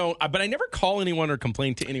and I don't. But I never call anyone or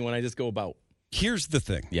complain to anyone. I just go about. Here's the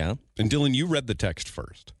thing. Yeah. And Dylan, you read the text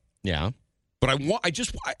first. Yeah. But I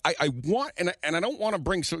want, and I don't want to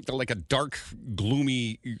bring like a dark,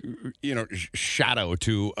 gloomy, shadow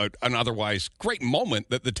to an otherwise great moment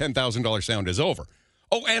that the $10,000 sound is over.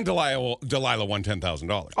 Oh, and Delilah won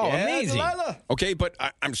 $10,000. Oh, Yeah, amazing. Delilah. Okay, but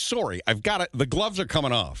I'm sorry. I've got it. The gloves are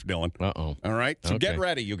coming off, Dylan. Uh-oh. All right? So get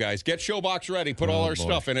ready, you guys. Get Showbox ready. Put all our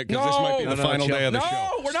stuff in it because No. this might be the No, final day of the show.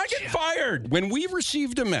 No, we're not getting fired. When we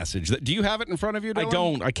received a message, do you have it in front of you, Dylan? I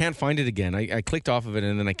don't. I can't find it again. I clicked off of it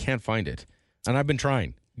and then I can't find it. And I've been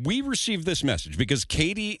trying. We received this message because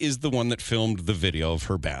Katie is the one that filmed the video of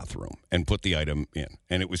her bathroom and put the item in.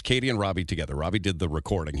 And it was Katie and Robbie together. Robbie did the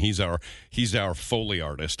recording. He's our Foley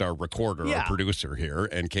artist, our recorder, our producer here.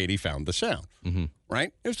 And Katie found the sound,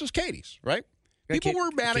 right? It was just Katie's, right? People were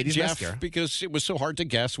mad Katie's at Jeff mascara. because it was so hard to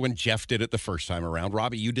guess when Jeff did it the first time around.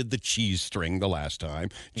 Robbie, you did the cheese string the last time.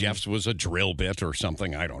 Jeff's was a drill bit or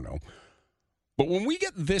something. I don't know. But when we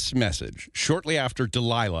get this message shortly after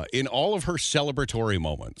Delilah, in all of her celebratory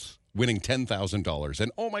moments, winning $10,000,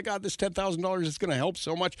 and oh my God, this $10,000 is going to help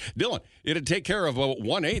so much. Dylan, it'd take care of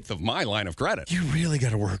 1/8 of my line of credit. You really got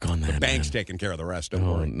to work on that. The bank's taking care of the rest. Don't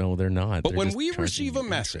Oh, worry. no, they're not. But They're when just we charging receive a you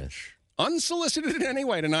message, unsolicited in any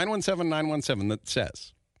way, to 917-917 that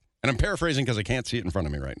says, and I'm paraphrasing because I can't see it in front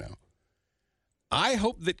of me right now, I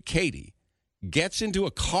hope that Katie gets into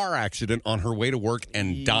a car accident on her way to work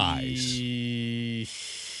and dies. You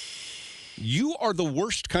are the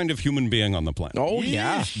worst kind of human being on the planet. Oh,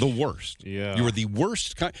 yeah. The worst. Yeah. You are the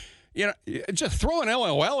worst kind. Just throw an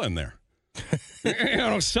LOL in there.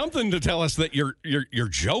 Something to tell us that you're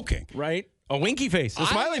joking. Right? A winky face, a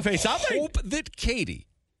smiley face. I hope that Katie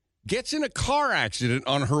gets in a car accident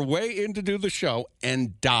on her way in to do the show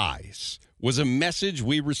and dies. Was a message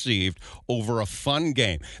we received over a fun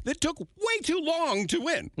game that took way too long to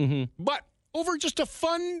win, but over just a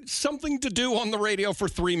fun something to do on the radio for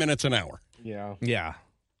 3 minutes an hour. Yeah.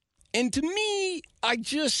 And to me, I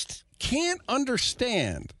just can't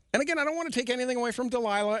understand. And again, I don't want to take anything away from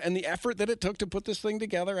Delilah and the effort that it took to put this thing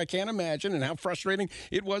together. I can't imagine, and how frustrating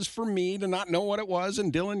it was for me to not know what it was,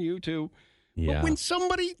 and Dylan, you too. Yeah. But when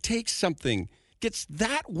somebody takes something, gets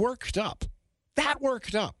that worked up,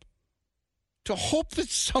 to hope that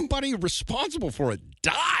somebody responsible for it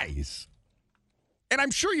dies. And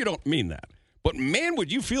I'm sure you don't mean that. But, man,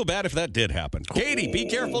 would you feel bad if that did happen. Katie, be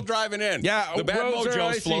careful driving in. Yeah, the bad roads are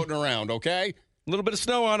mojo's icy. floating around, okay? A little bit of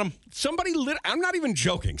snow on them. I'm not even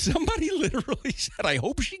joking. Somebody literally said, I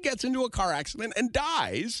hope she gets into a car accident and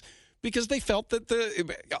dies because they felt that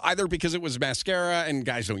either because it was mascara and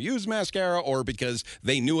guys don't use mascara, or because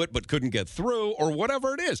they knew it but couldn't get through, or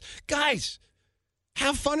whatever it is. Guys,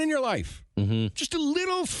 have fun in your life. Just a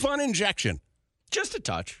little fun injection. Just a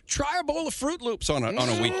touch. Try a bowl of Fruit Loops on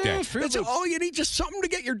a weekday. That's all you need, just something to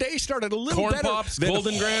get your day started a little Corn better Pops, than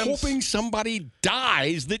Golden Grams. hoping somebody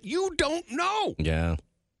dies that you don't know. Yeah.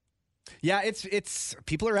 Yeah, it's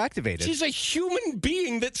people are activated. She's a human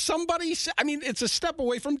being that it's a step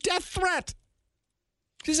away from death threat.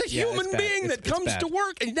 She's a human being that comes to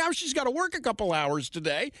work, and now she's got to work a couple hours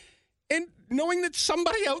today. And knowing that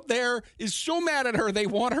somebody out there is so mad at her, they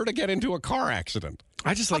want her to get into a car accident.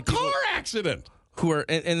 I just like a car accident. Who are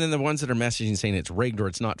and then the ones that are messaging saying it's rigged or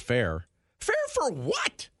it's not fair. Fair for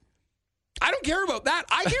what? I don't care about that.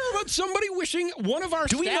 I care about somebody wishing one of our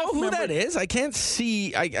Do we know who that is? I can't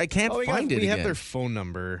see. I can't find it. We have again. their phone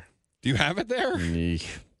number. Do you have it there?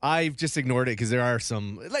 I've just ignored it because there are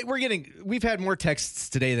some we've had more texts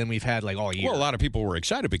today than we've had all year. Well, a lot of people were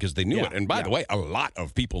excited because they knew it. And by the way, a lot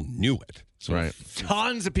of people knew it. So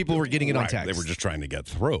tons of people were getting it on text. They were just trying to get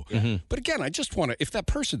through. Mm-hmm. But again, I just want to, if that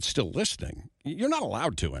person's still listening, you're not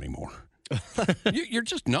allowed to anymore. You're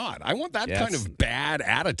just not. I want that kind of bad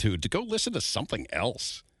attitude to go listen to something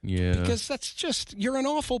else. Yeah. Because that's just, you're an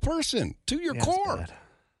awful person to your core.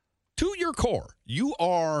 To your core. You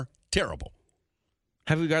are terrible.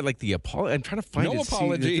 Have we got the apology? I'm trying to find no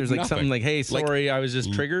apology. There's something hey, sorry, I was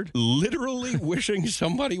just triggered. Literally wishing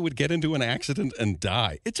somebody would get into an accident and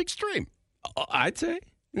die. It's extreme. I'd say.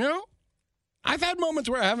 I've had moments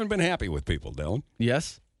where I haven't been happy with people, Dylan.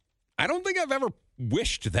 Yes. I don't think I've ever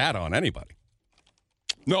wished that on anybody.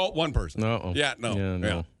 No, one person. No. Yeah,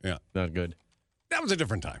 no. Yeah. Not good. That was a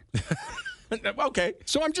different time. Okay.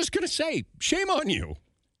 So I'm just going to say, shame on you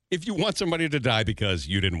if you want somebody to die because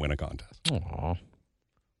you didn't win a contest. Aw.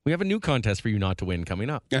 We have a new contest for you not to win coming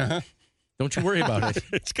up. Uh-huh. Don't you worry about it.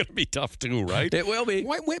 It's going to be tough too, right? It will be.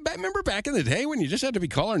 Remember back in the day when you just had to be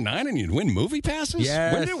caller 9 and you'd win movie passes?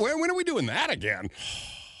 Yes. When are we doing that again?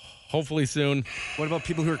 Hopefully soon. What about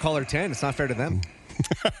people who are caller 10? It's not fair to them.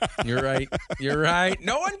 You're right. You're right.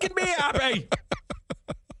 No one can be happy.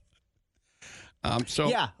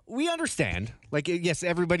 Yeah, we understand. Yes,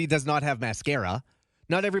 everybody does not have mascara.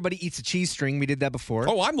 Not everybody eats a cheese string. We did that before.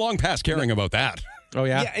 Oh, I'm long past caring about that. Oh,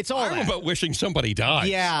 yeah? Yeah, it's all I'm about wishing somebody died.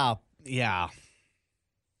 Yeah.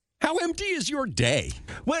 How empty is your day?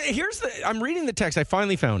 Well, I'm reading the text. I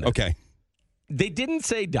finally found it. Okay. They didn't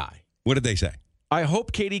say die. What did they say? I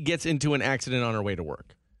hope Katie gets into an accident on her way to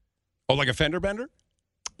work. Oh, like a fender bender?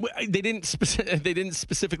 Well, they didn't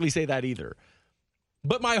specifically say that either.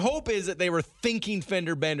 But my hope is that they were thinking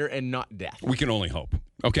fender bender and not death. We can only hope.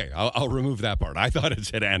 Okay, I'll remove that part. I thought it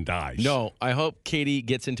said and dies. No, I hope Katie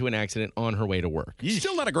gets into an accident on her way to work.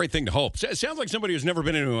 Still not a great thing to hope. It sounds like somebody who's never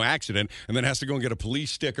been into an accident and then has to go and get a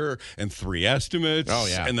police sticker and 3 estimates. Oh,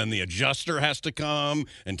 yeah. And then the adjuster has to come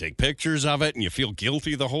and take pictures of it, and you feel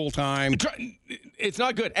guilty the whole time. It's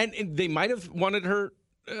not good. And they might have wanted her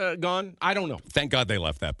gone. I don't know. Thank God they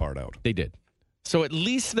left that part out. They did. So at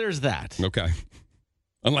least there's that. Okay.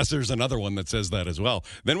 Unless there's another one that says that as well.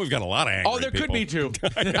 Then we've got a lot of angry there people. could be two.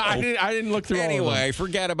 I didn't look through all of them. Anyway,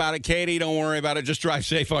 forget about it, Katie. Don't worry about it. Just drive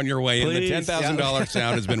safe on your way. Please. And the $10,000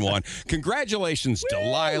 sound has been won. Congratulations,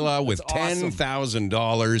 Delilah, with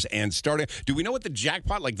 $10,000 and starting. Do we know what the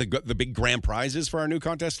jackpot, the big grand prize is for our new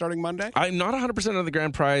contest starting Monday? I'm not 100% on the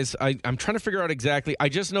grand prize. I'm trying to figure out exactly. I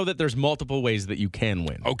just know that there's multiple ways that you can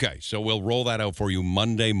win. Okay, so we'll roll that out for you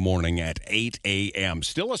Monday morning at 8 a.m.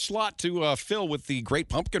 Still a slot to fill with the Great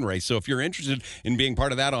Pumpkin Race. So if you're interested in being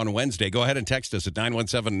part of that on Wednesday, go ahead and text us at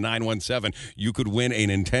 917-917. You could win a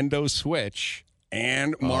Nintendo Switch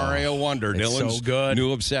and Mario Wonder, Dylan's so good.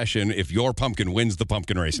 new obsession, if your pumpkin wins the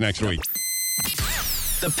pumpkin race next week.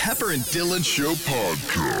 The Pepper and Dylan Show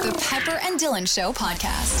Podcast. The Pepper and Dylan Show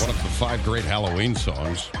Podcast. One of the 5 great Halloween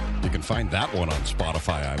songs. You can find that one on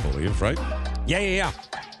Spotify, I believe, right? Yeah.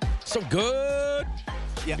 So good.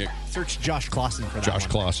 Yeah. Search Josh Clausen for that Josh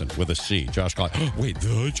one. Clausen with a C. Josh Clausen. Wait,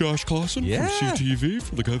 the Josh Clausen Yeah. from CTV?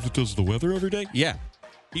 For the guy that does the weather every day? Yeah.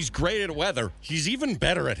 He's great at weather. He's even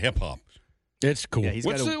better at hip-hop. It's cool. Yeah,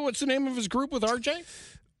 What's the name of his group with RJ?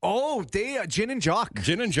 Oh, they Gin and Jock.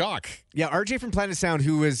 Gin and Jock. Yeah, RJ from Planet Sound,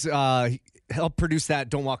 who was helped produce that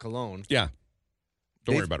 "Don't Walk Alone." Yeah.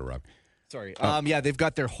 Don't worry about it, Rob. Sorry. Yeah, they've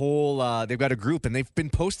got their whole. They've got a group, and they've been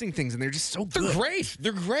posting things, and they're just so good.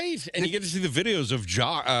 They're great, and you get to see the videos of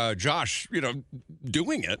Josh,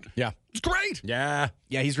 doing it. Yeah. It's great. Yeah.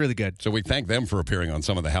 Yeah, he's really good. So we thank them for appearing on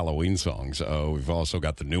some of the Halloween songs. We've also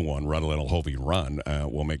got the new one, Run a Little Hovey Run.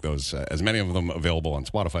 We'll make those, as many of them available on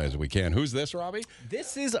Spotify as we can. Who's this, Robbie?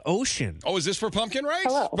 This is Ocean. Oh, is this for Pumpkin Race?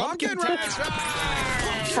 Hello. Pumpkin Race!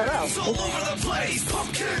 Pumpkins all over the place.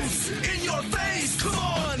 Pumpkins in your face. Come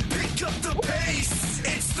on, pick up the pace.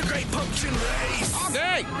 It's the Great Pumpkin Race.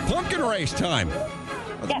 Okay, Pumpkin Race time.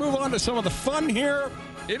 Let's move on to some of the fun here.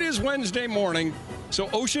 It is Wednesday morning. So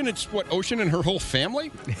Ocean, it's what, Ocean and her whole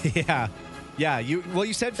family? Yeah. Yeah.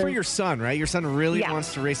 You said for your son, right? Your son really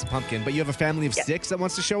wants to race a pumpkin, but you have a family of 6 that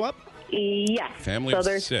wants to show up? Yes. Family so of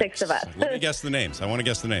there's 6 of us. Let me guess the names. I want to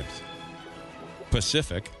guess the names.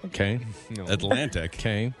 Pacific. Okay. Atlantic.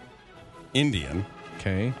 Okay. Indian.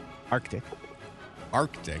 Okay. Arctic.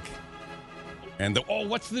 And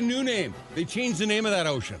what's the new name? They changed the name of that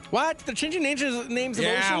ocean. What? They're changing names of oceans?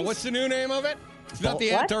 Yeah, what's the new name of it? It's not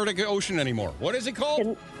the Antarctic Ocean anymore. What is it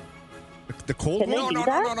called? The cold one?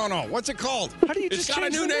 No. What's it called? How do you It's just got a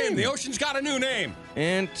change new the name. name? The ocean's got a new name.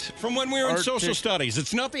 From when we were in social studies.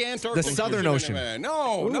 It's not the Antarctic. The Southern Ocean.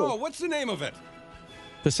 No. What's the name of it?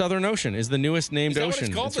 The Southern Ocean is the newest named Is that what ocean.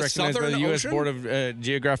 it's called? The recognized by Southern the U.S. Ocean? Board of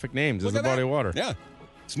Geographic Names as Look the at body that. of water. Yeah.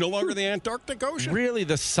 It's no longer the Antarctic Ocean. Really?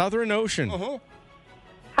 The Southern Ocean? Uh-huh.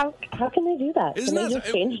 How can they do that? Isn't can they that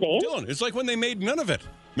just change names? Dylan, it's like when they made none of it.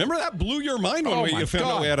 Remember that blew your mind when you found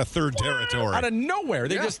out we had a third territory. Out of nowhere.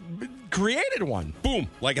 They just created one. Boom,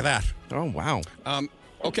 like that. Oh, wow.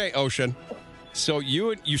 Okay, Ocean. So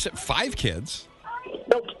you said 5 kids.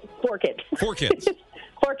 Nope, 4 kids. 4 kids.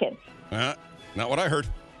 4 kids. Not what I heard.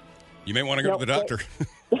 You may want to go to the doctor.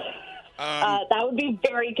 That would be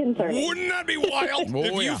very concerning. Wouldn't that be wild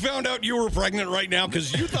if you found out you were pregnant right now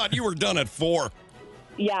because you thought you were done at 4?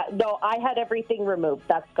 Yeah, no, I had everything removed.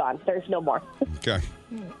 That's gone. There's no more.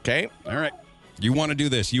 Okay. All right. You want to do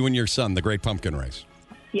this, you and your son, the Great Pumpkin Race.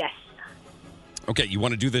 Yes. Okay, you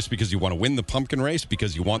want to do this because you want to win the pumpkin race,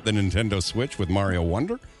 because you want the Nintendo Switch with Mario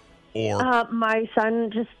Wonder? Or my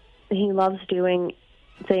son he loves doing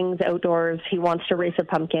things outdoors. He wants to race a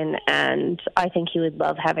pumpkin, and I think he would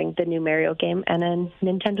love having the new Mario game and a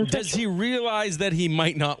Nintendo Switch. Does he realize that he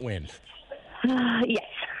might not win? Yes.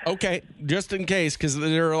 Okay, just in case, because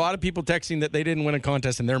there are a lot of people texting that they didn't win a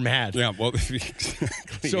contest and they're mad. Yeah, well,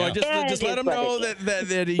 so I just let him know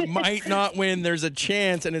that he might not win. There's a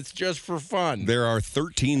chance, and it's just for fun. there are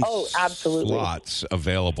 13 absolutely. slots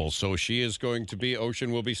available. So she is going to be,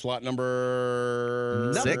 Ocean will be slot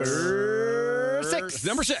number 6.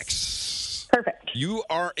 Number 6. Perfect. You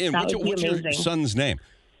are in. That What's would be your amazing. son's name?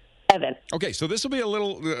 Evan. Okay, so this will be a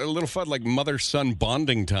little fun, like mother-son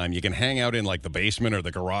bonding time. You can hang out in like the basement or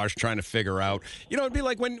the garage trying to figure out. It'd be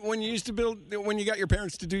like when you used to when you got your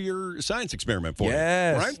parents to do your science experiment for you.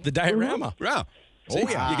 Right? The diorama. Yeah. So you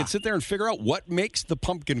can sit there and figure out what makes the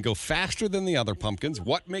pumpkin go faster than the other pumpkins,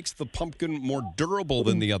 what makes the pumpkin more durable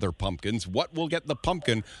than the other pumpkins, what will get the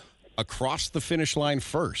pumpkin across the finish line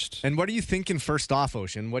first. And what are you thinking first off,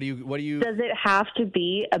 Ocean? What do you Does it have to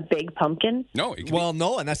be a big pumpkin? No.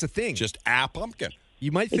 No, and that's the thing. Just a pumpkin.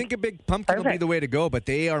 You might think a big pumpkin will be the way to go, but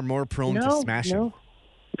they are more prone to smashing.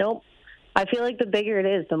 Nope. I feel like the bigger it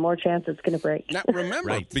is, the more chance it's going to break. Now,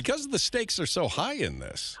 remember, because the stakes are so high in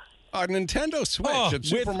this, a Nintendo Switch at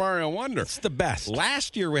Super Mario Wonder. It's the best.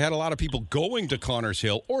 Last year, we had a lot of people going to Connors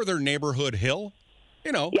Hill or their neighborhood hill,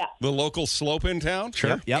 the local slope in town.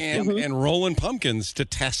 Sure. Yep. And rolling pumpkins to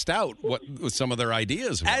test out what some of their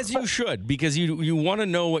ideas were. As you should, because you want to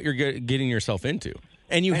know what you're getting yourself into.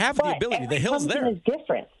 And you have the ability. The hill's there. Every pumpkin is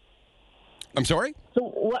different. I'm sorry?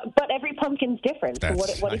 But every pumpkin's different. So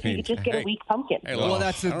what if you just get a weak pumpkin? Well,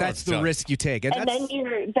 that's the risk you take. And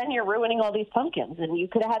then you're ruining all these pumpkins, and you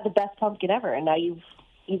could have had the best pumpkin ever, and now you've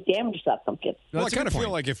damaged that pumpkin. Well, I kind of feel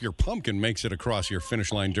like if your pumpkin makes it across your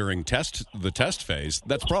finish line during the test phase,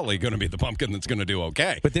 that's probably going to be the pumpkin that's going to do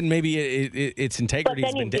okay. But then maybe its integrity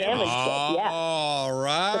has been damaged. All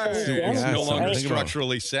right. It's no longer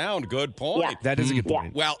structurally sound. Good point. Yeah. That is a good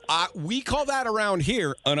point. Well, we call that around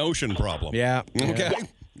here an ocean problem. Yeah. Okay.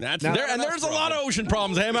 Yeah. There's a lot of ocean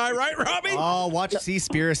problems. Am I right, Robbie? Oh, watch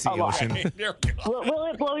Seaspiracy, Ocean. Will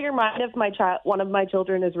it blow your mind if one of my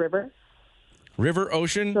children is River? River,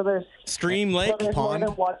 ocean, stream, lake, pond,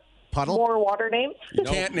 puddle. More water names? You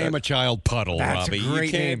can't name a child Puddle, That's Robbie. a great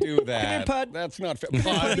You can't name. do that. Come here, Pud. That's not fair.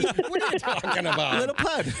 Pud? What are you talking about? Little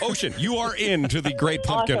Pud. Ocean, you are into the Great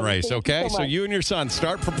Pumpkin Awesome. Race, Thank you okay? so So much. you and your son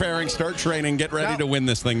start preparing, start training, get ready Now, to win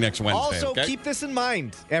this thing next Wednesday, Also, okay? keep this in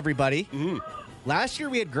mind, everybody. Last year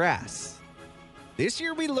we had grass. This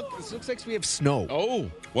year this looks like we have snow. Oh.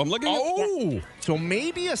 Well, I'm looking at... So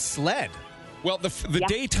maybe a sled. Well, the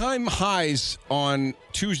daytime highs on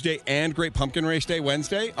Tuesday and Great Pumpkin Race Day,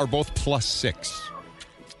 Wednesday, are both +6.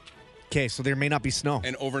 Okay, so there may not be snow.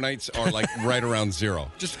 And overnights are like right around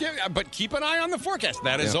 0. But keep an eye on the forecast.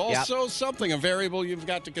 That is also something, a variable you've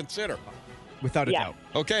got to consider. Without a doubt.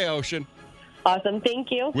 Okay, Ocean. Awesome.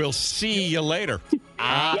 Thank you. We'll see you later.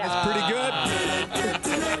 That's pretty good.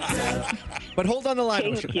 But hold on the line,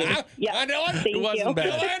 Thank Ocean. you. Yeah. I know it. Thank It wasn't you.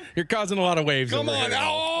 bad. You're causing a lot of waves. Come over on. here.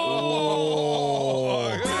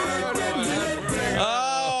 Oh,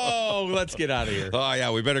 Let's get out of here. Oh,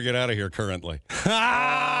 yeah, we better get out of here currently.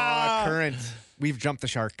 Current. We've jumped the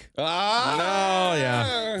shark. No,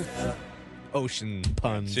 yeah. Ocean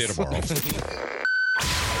puns. See you tomorrow.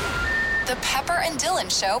 The Pepper and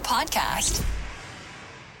Dylan Show podcast.